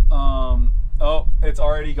 Oh, it's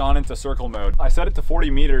already gone into circle mode. I set it to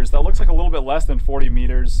 40 meters. That looks like a little bit less than 40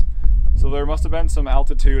 meters. So there must have been some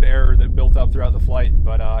altitude error that built up throughout the flight,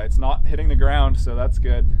 but it's not hitting the ground, so that's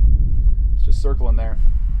good. It's just circling there.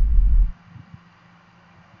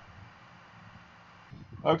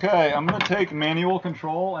 Okay, I'm going to take manual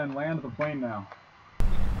control and land the plane now.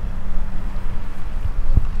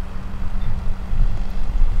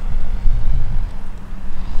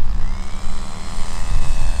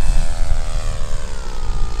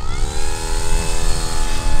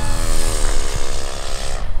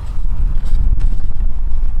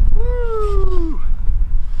 Woo!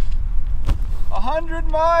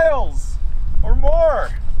 100 miles or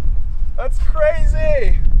more! That's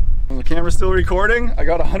crazy! The camera's still recording. I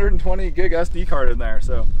got a 120 gig SD card in there,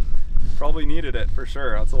 so probably needed it for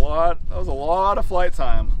sure. That was a lot of flight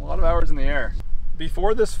time, a lot of hours in the air.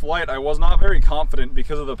 Before this flight, I was not very confident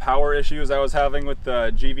because of the power issues I was having with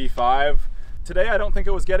the GV5. Today, I don't think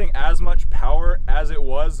it was getting as much power as it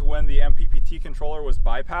was when the MPPT controller was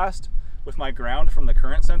bypassed with my ground from the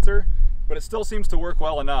current sensor, but it still seems to work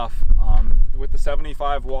well enough with the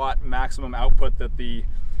 75 watt maximum output that the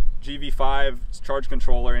GV5 charge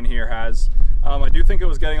controller in here has. I do think it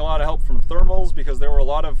was getting a lot of help from thermals because there were a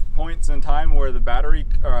lot of points in time where the battery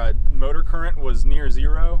motor current was near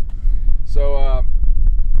zero. So,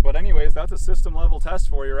 but anyways, that's a system level test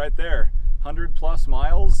for you right there. 100+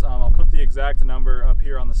 miles. I'll put the exact number up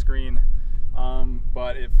here on the screen,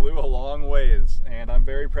 but it flew a long ways, and I'm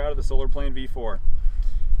very proud of the Solar Plane V4.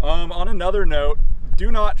 On another note,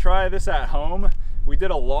 do not try this at home. We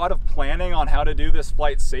did a lot of planning on how to do this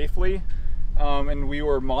flight safely, and we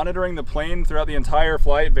were monitoring the plane throughout the entire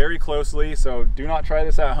flight very closely, so do not try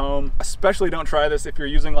this at home. Especially don't try this if you're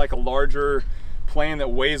using like a larger plane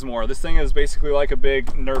that weighs more. This thing is basically like a big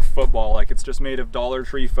Nerf football. Like, it's just made of Dollar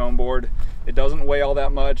Tree foam board. It doesn't weigh all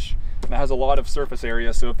that much, and it has a lot of surface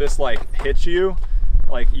area. So if this like hits you,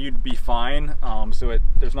 like, you'd be fine.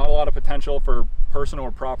 There's not a lot of potential for personal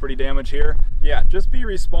or property damage here. Yeah, just be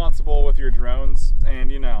responsible with your drones,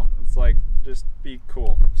 and, you know, it's like, just be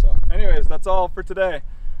cool. So anyways, that's all for today.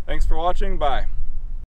 Thanks for watching. Bye.